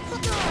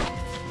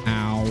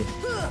 Ow.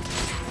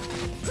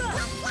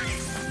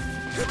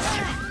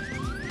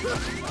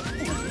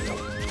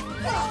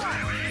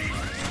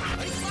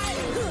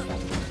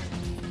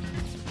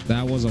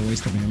 That was a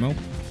waste of ammo.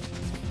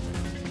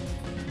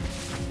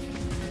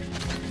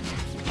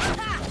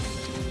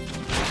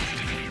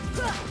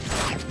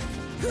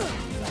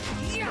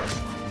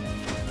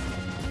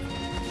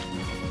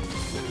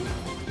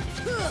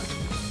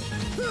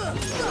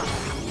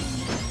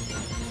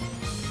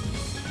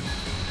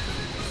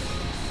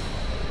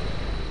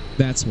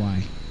 That's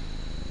why.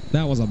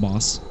 That was a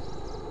boss.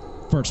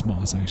 First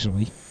boss,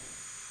 actually.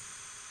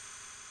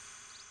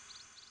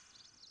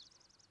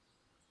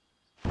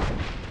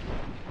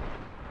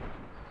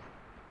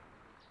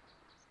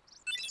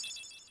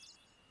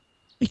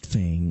 Big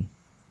thing.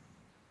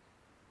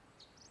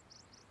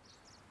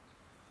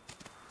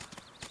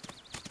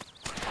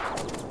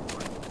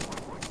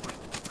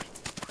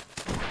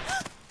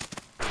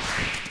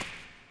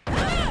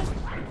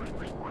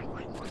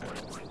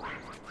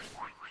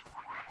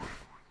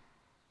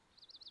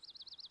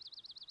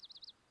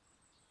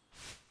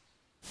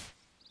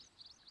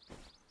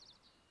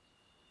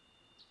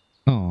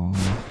 Oh.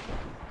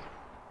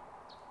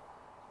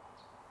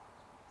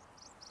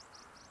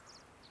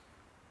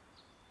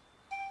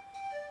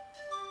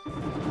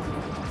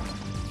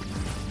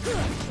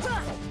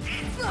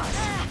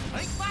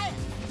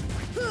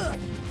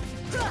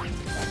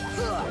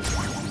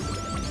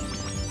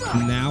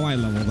 Now I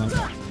leveled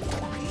up.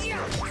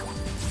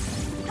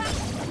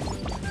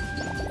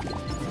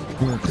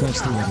 We were close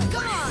to winning.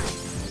 Come on!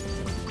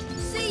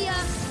 See ya!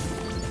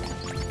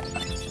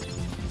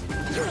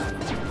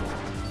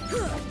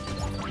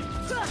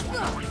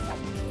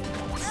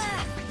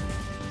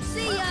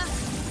 See ya!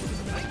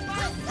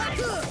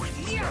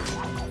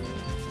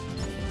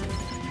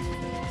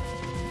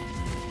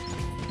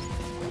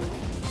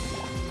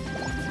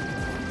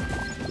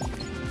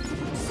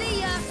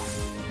 See ya!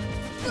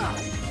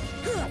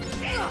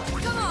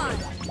 Come on!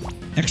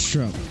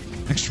 Extra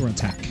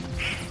attack.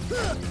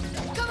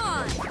 Come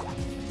on!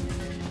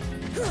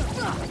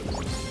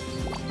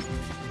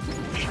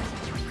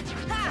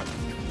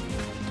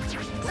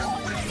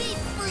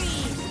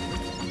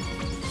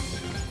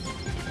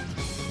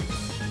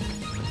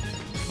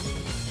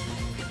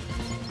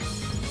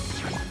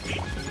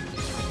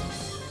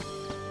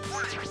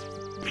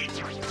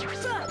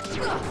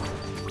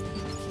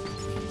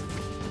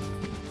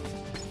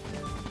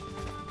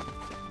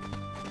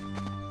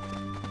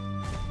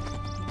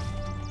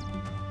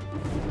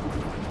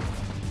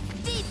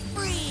 Deep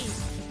freeze!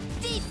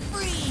 Deep freeze! Deep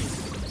freeze!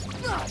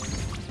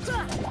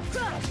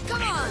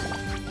 Come on!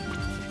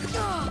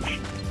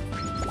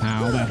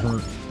 Ow, that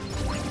hurt.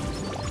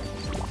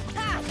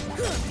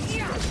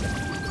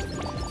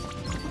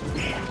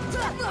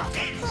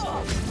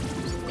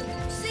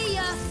 See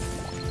ya!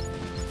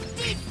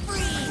 Deep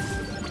freeze!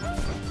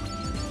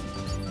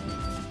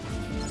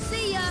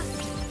 See ya!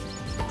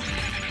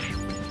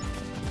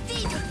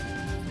 Deep!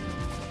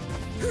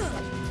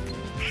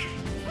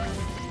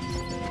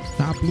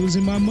 Stop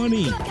losing my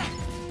money.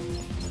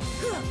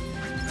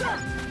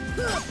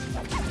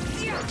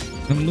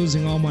 I'm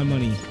losing all my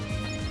money.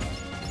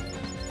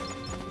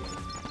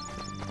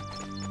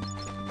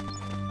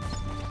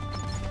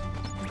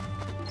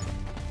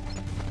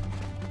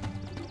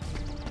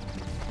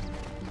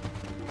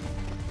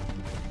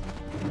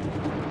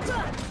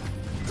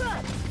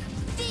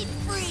 Deep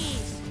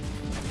freeze!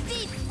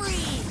 Deep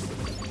freeze!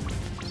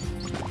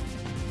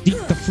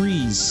 Beat the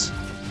freeze.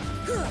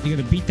 You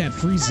gotta beat that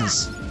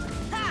freezes.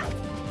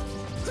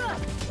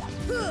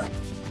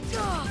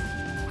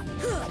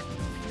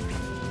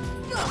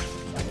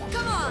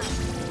 Come on!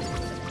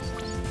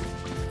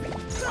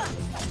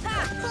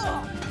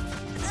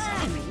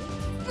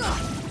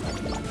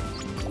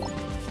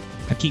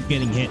 keep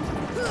getting hit.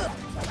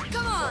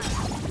 Come on!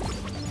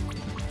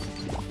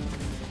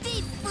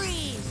 Deep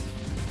freeze!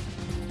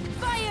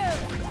 Fire!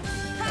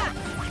 Ha!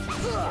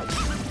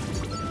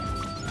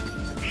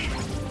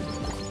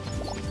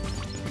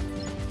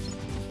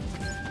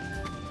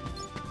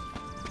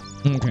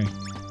 Okay,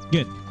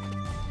 good.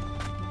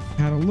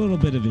 Had a little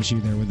bit of issue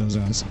there with those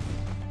eyes.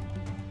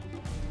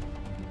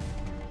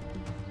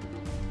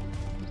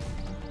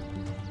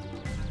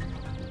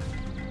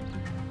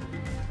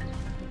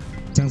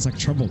 Sounds like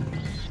trouble.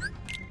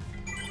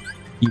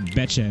 You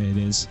betcha it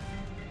is.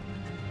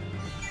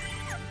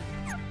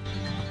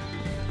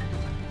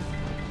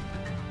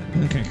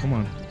 Okay, come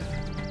on.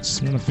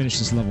 Just want to finish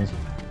this level.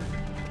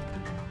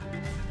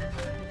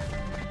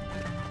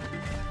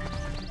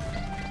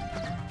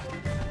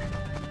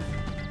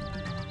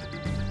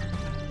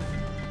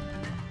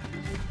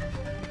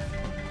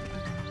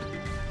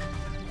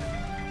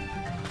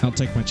 I'll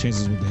take my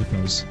chances with the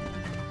hippos.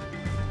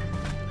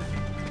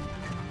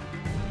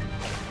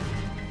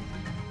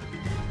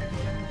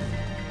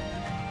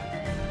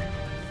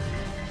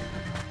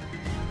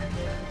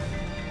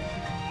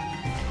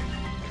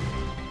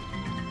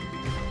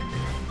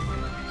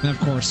 And of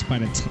course, by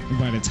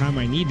the time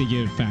I need to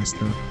get it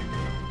faster,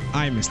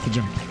 I missed the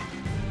jump.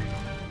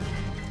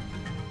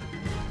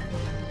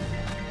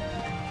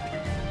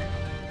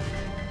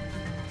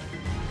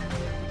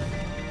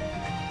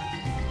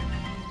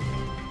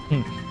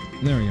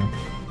 There we go.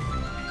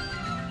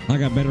 I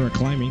got better at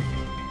climbing.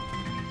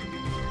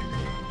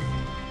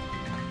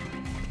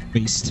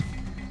 Beast.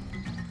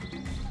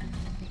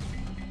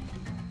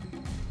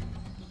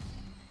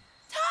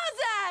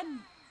 Tarzan!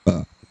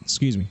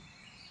 Excuse me.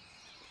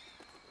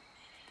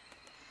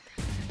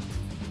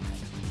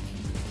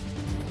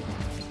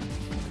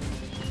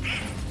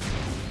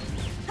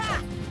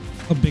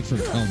 Oh,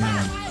 Bigfoot. Oh,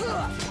 man.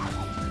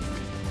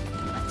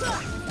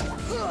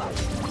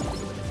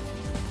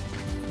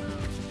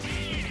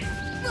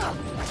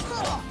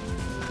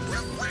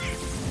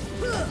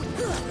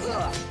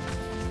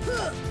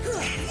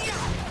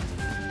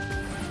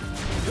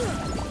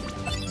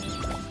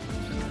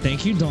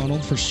 Thank you,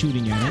 Donald, for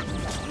shooting at it.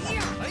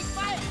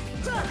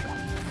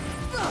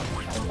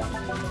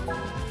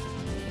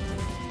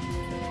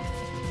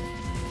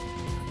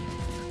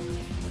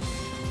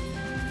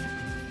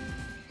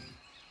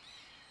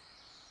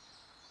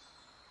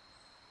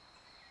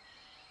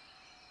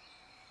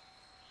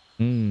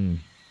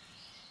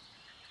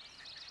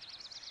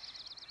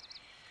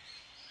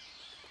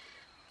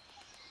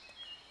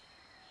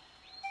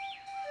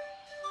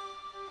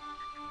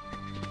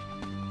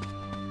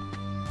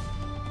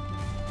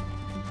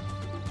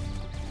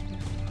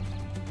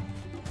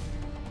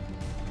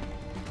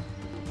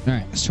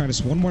 Alright, let's try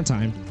this one more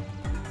time.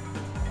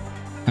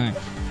 Alright,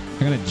 I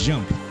gotta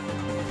jump.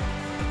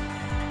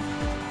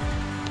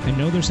 I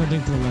know there's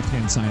something to the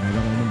left-hand side. I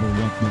don't remember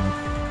what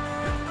though.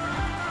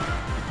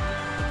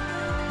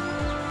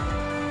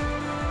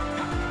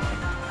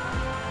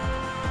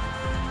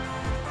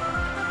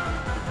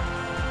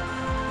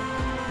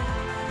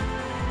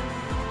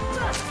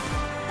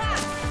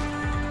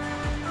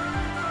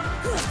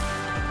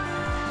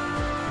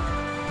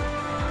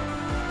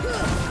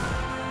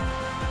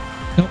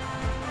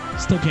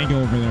 Still can't go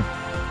over there.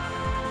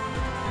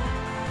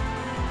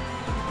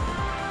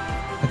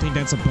 I think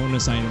that's a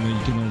bonus item that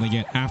you can only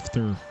get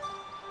after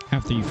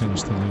you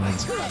finish the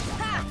lines. Come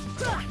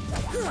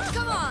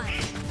on!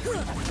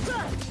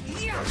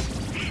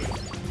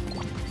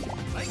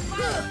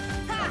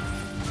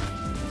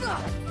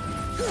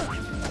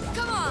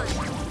 Come on!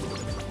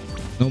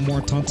 No more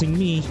taunting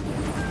me.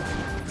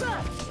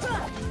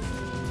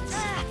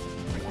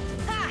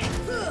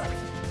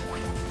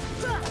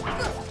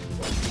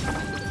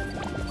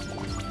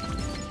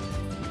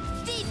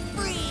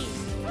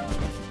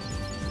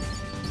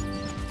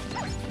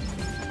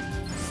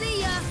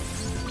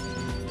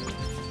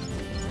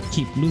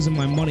 Keep losing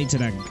my money to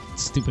that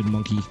stupid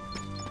monkey.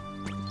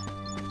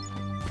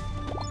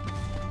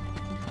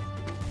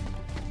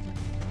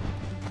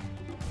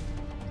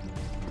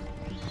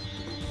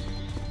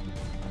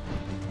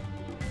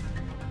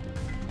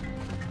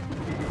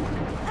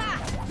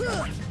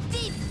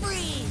 Deep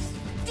freeze!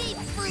 Deep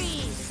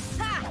freeze!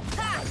 Ha!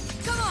 Ha!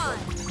 Come on!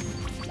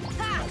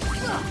 Ha!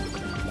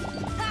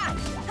 Ha!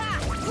 Ha!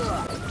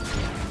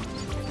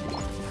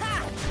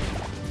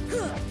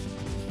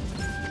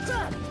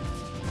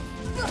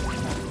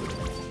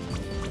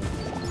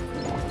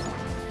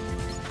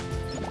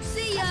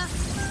 See ya!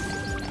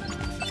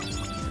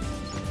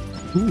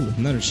 Ooh,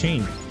 another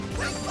chain.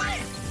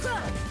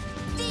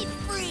 Deep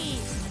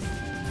freeze!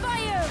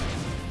 Fire!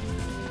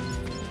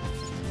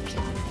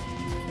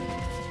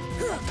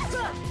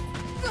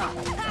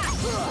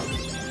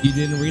 You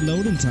didn't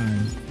reload in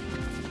time.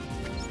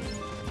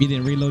 You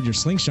didn't reload your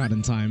slingshot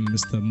in time,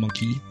 Mr.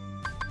 Monkey.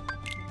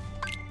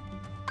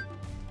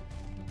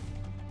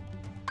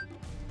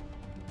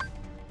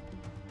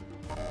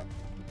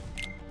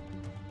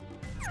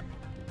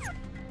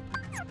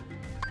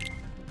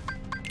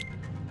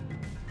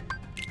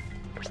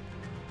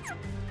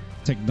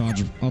 Take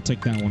dodge. I'll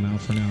take that one out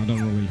for now. I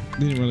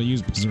didn't really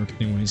use Berserk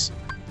anyways.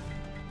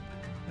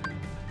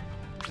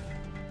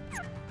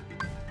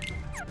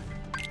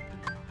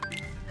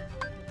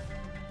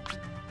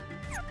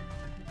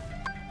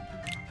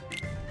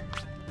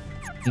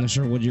 I'm not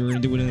sure what you were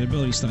gonna do with an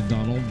ability stunt,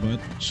 Donald, but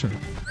sure.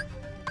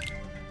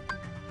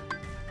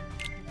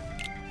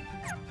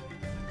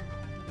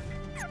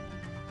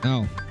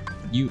 Oh,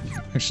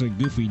 actually,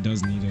 Goofy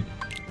does need it.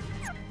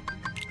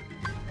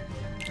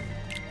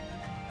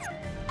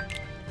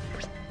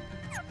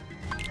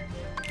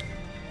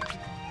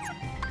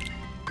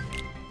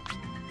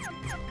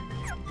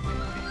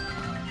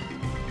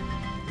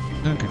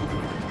 Okay.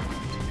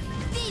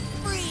 Deep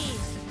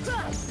freeze!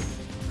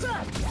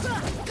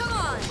 Come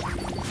on!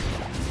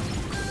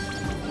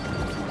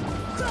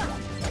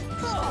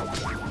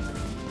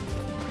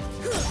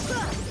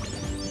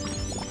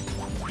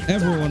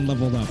 Everyone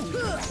leveled up.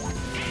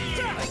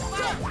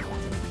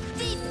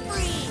 Deep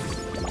freeze!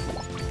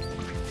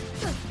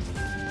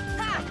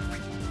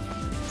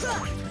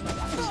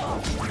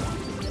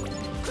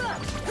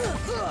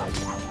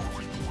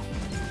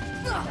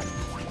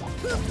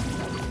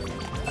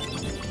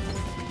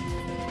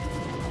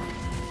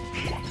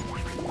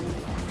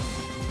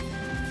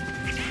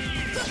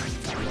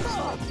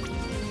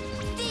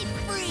 Deep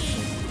freeze!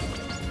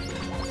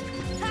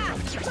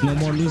 No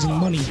more losing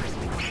money.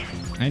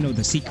 I know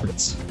the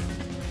secrets.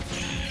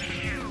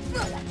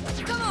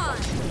 Come on!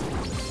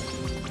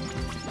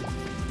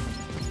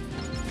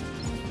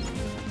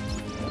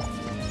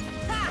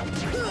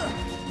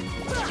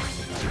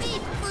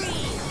 Deep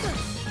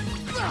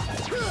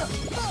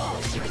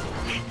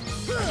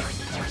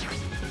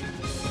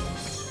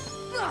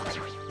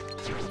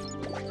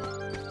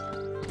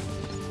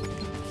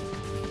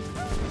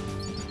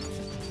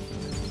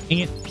Dang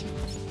it.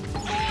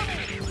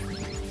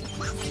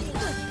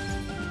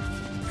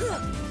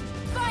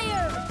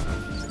 Fire!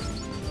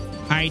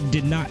 I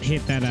did not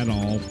hit that at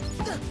all.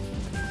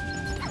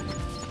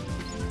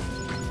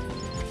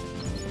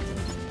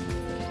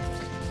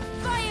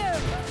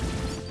 Fire!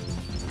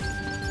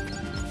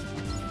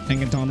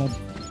 Dang it, Donald.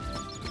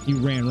 You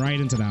ran right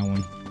into that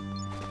one.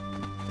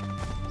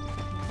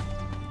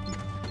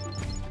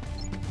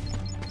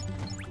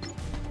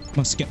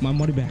 Must get my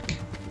money back.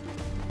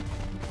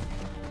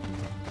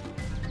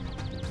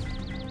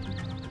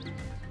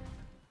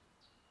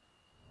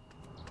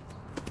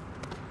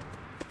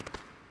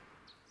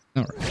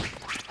 All right.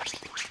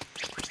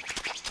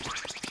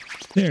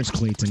 There's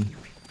Clayton.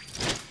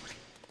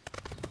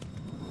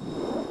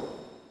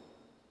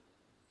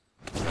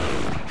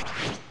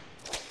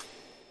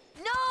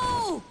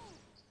 No!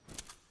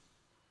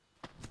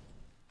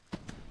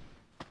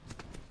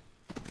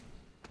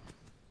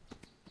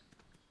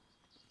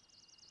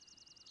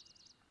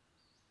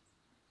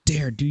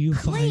 Dare do you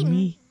find Clayton.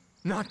 me?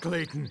 Not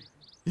Clayton.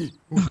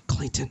 Not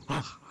Clayton.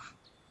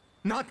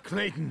 Not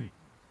Clayton.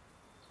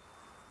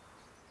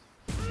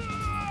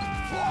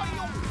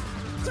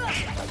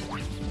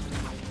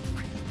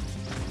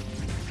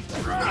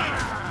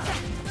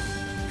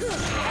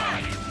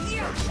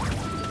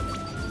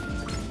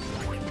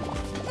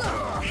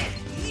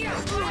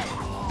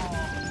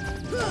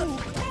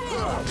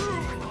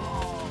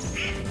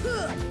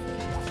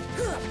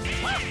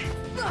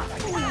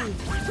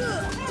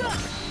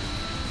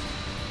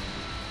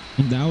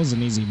 That was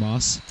an easy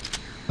boss.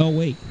 Oh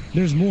wait,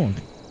 there's more.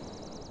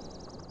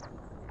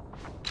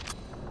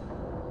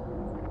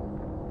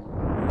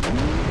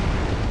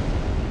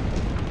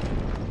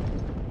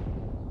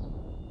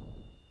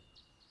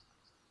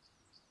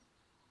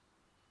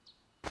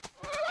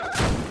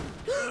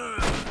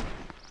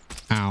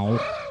 Ow.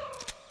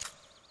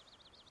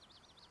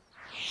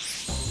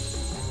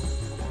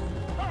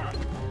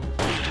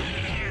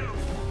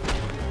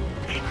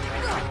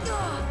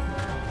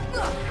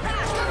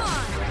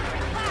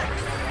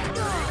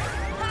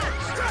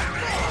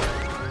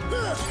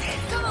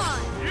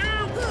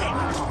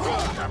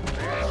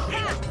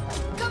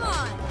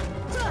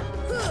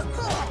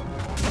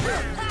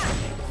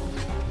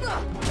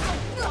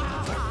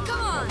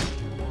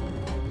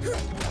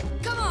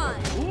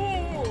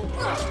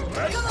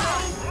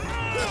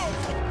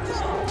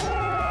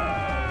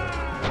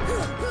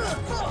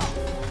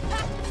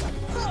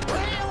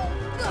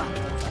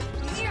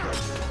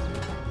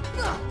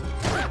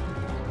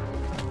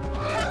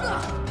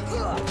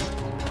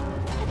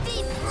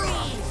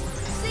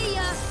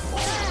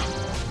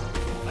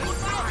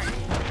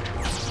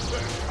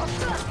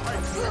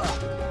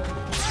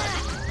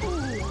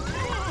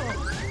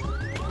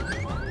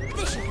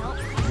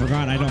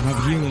 Forgot I don't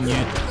have healing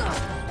yet.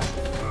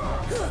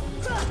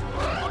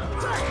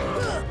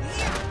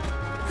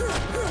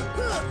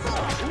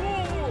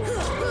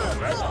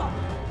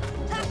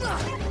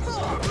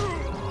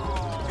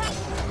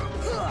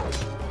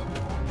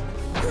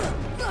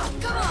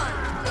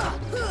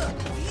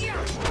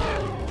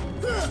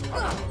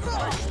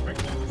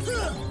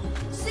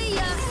 See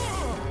ya!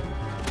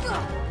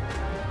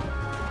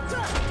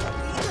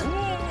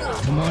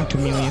 Come on,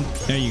 chameleon.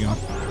 There you go.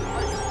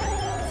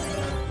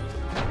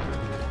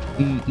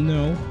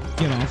 No,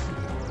 get off.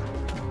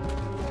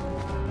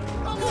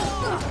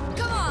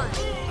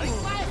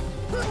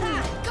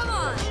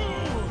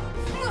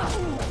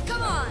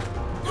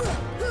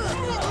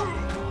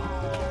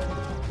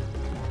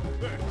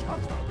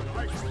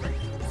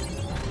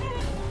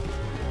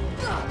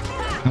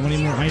 How many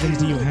more items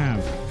do you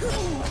have?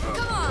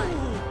 Come on!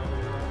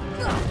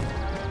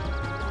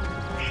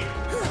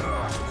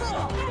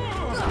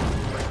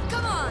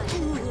 Come on!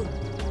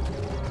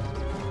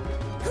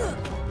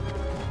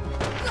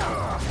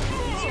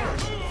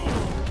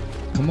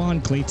 Come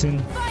on, Clayton.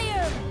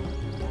 Fire!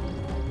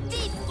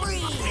 Deep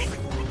freeze!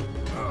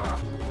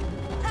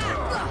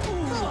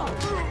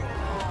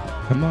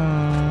 Come on. Come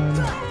on!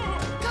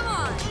 Come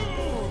on!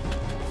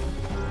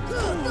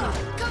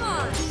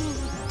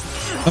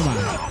 Come on.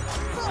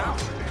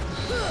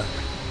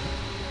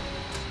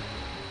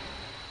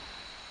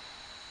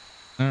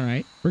 All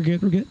right, we're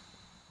good. We're good.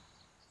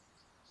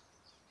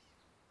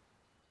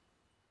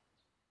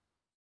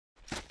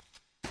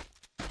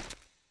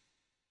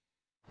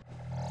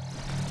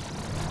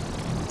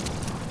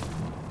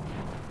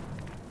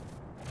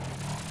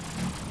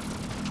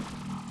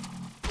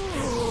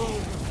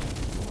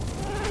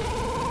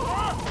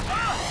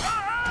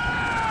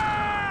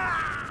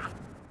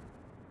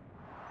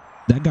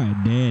 That guy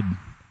dead.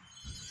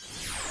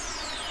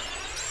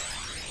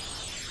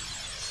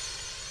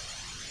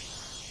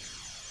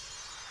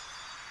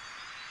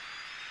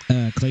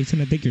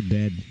 Clayton, I think you're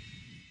dead.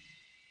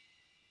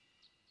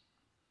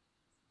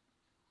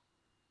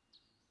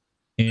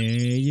 There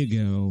you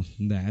go.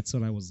 That's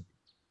what I was.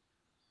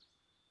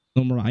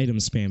 No more item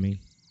spamming.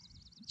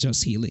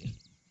 Just healing.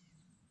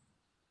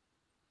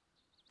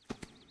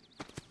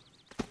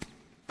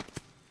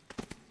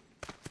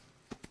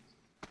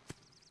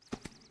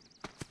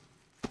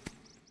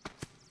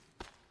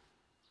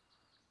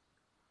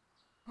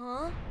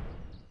 Huh?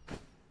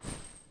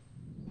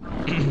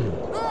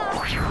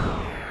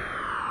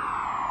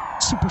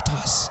 Super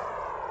toss.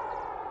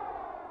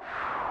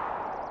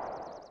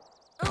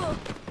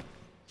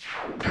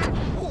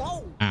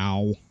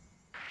 Ow.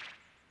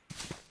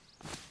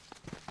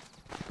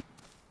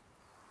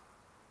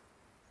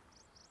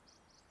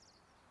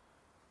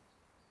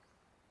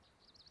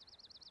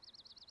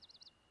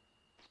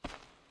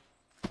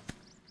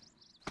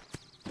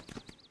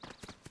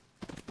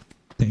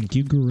 Thank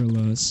you,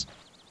 gorillas.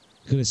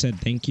 Could have said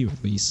thank you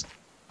at least.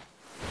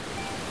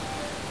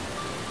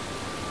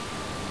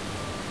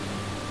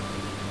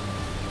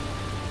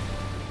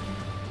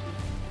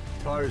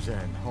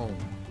 Tarzan home.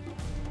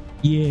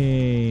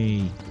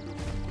 Yay.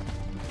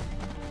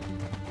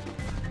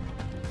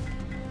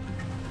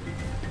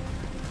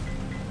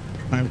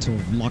 Time to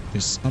unlock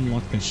this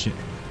shit.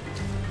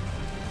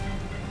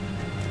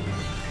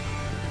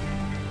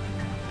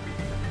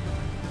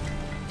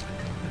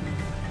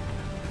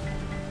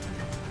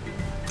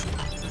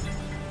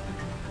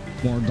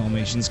 More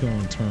Dalmatians go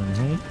and return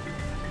home.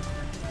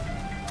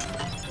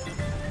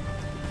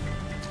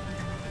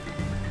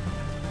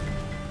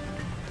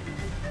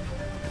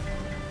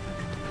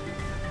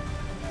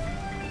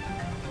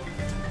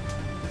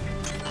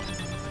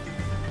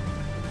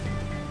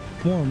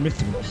 More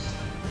mithril.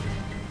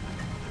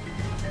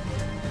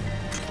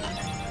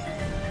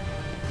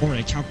 Or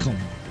a calcum.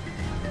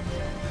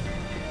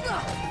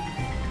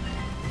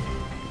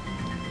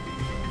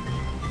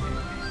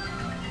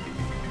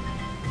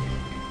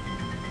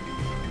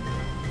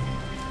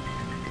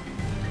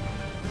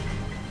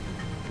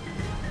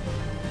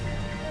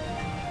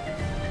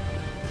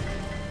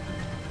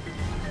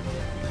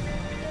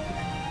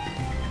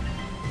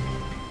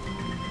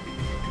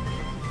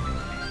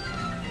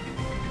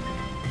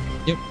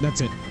 Yep, that's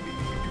it.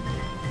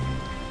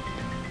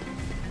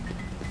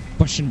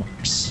 Question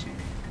marks.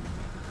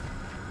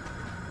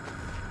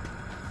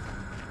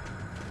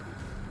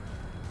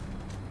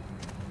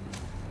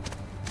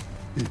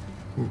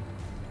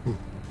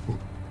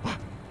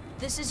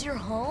 This is your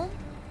home?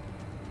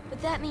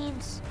 But that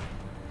means...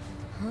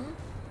 Huh?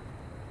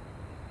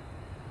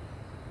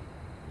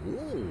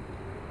 Ooh.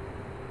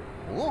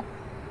 Oh.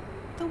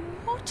 The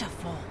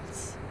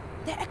waterfalls.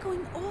 They're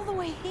echoing all the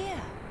way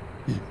here.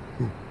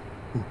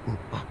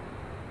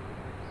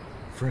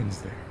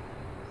 Friends there.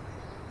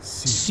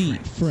 See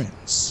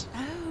friends.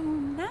 Oh,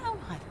 now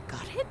I've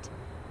got it.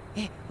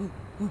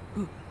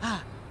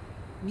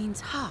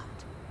 Means heart.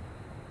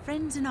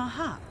 Friends in our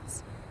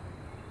hearts.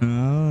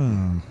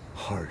 Ah.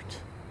 Heart.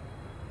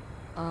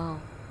 Oh,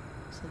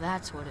 so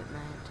that's what it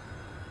meant.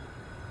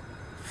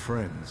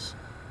 Friends.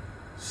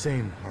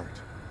 Same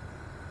heart.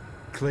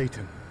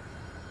 Clayton.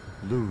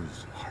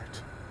 Lose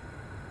heart.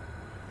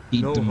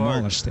 He No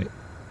demolished heart. it.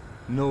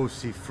 No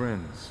see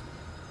friends.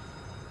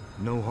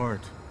 No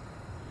heart.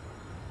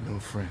 No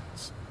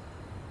friends.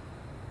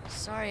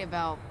 Sorry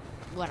about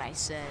what I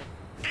said.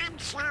 I'm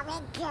sorry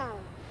too.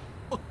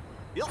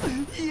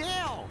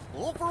 Yeah,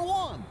 all for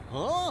one,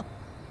 huh?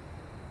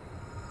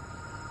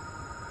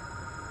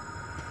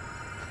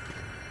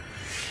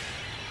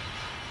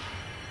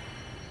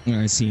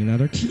 I see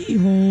another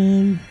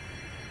keyhole.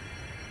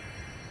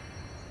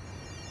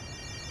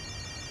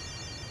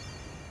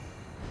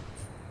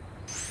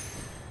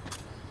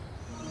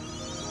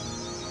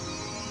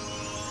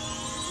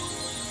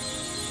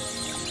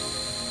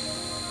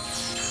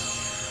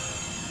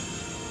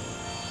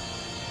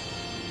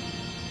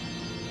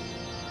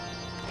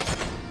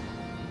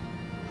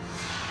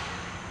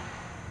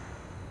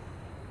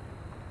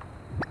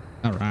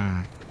 All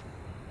right.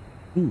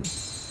 Ooh.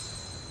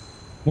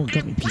 More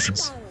gummy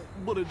pieces.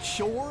 But it's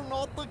sure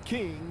not the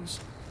king's.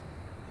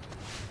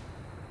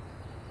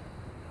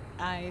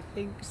 I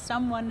think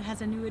someone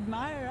has a new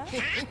admirer.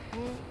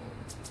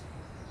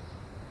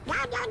 No,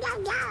 no, no,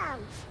 no.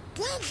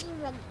 This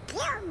would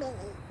kill me.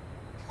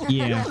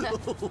 Yeah.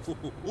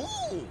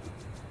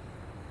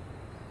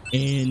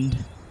 And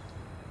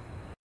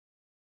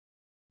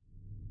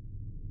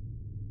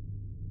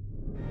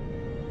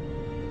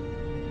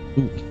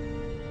ooh,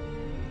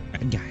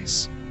 bad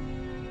guys.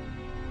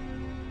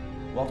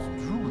 What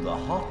drew the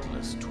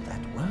Heartless to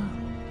that world?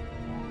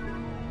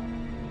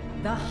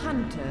 The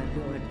hunter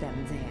lured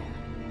them there.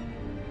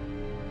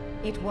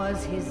 It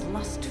was his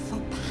lust for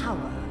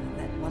power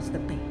that was the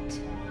bait.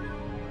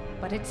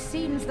 But it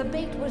seems the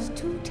bait was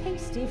too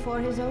tasty for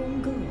his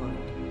own good.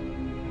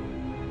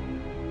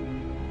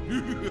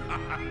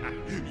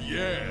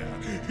 Yeah,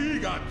 he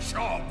got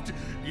chopped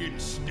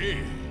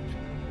instead.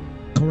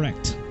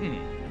 Correct.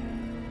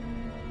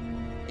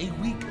 A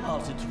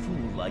weak-hearted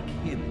fool like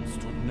him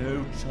stood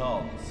no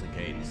chance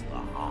against the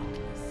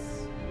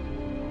Heartless.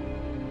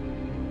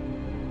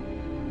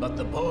 But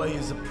the boy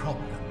is a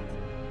problem.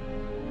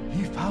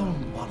 He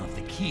found one of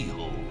the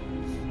keyholes.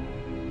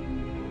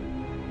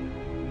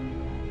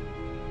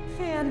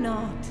 Fear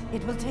not.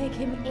 It will take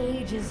him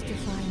ages to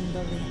find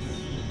the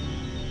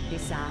lift.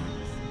 Besides,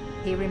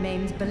 he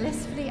remains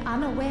blissfully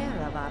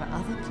unaware of our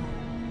other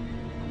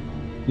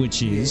plan.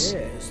 Which is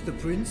Yes, the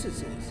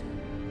princesses.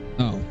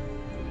 oh,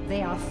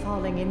 They are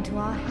falling into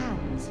our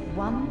hands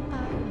one by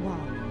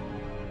one.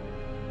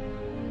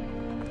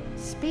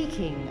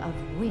 Speaking of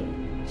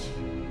which...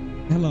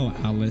 hello,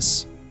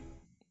 Alice.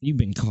 You've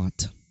been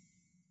caught.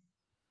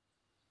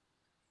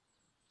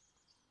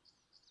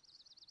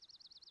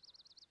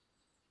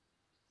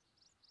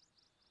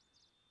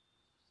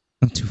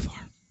 Not too far.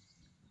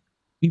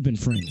 We've been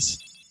friends.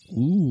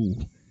 Ooh,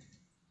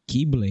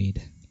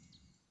 Keyblade.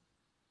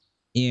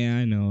 Yeah,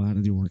 I know how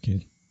to do work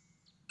it.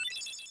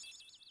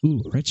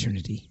 Ooh,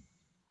 Returnity.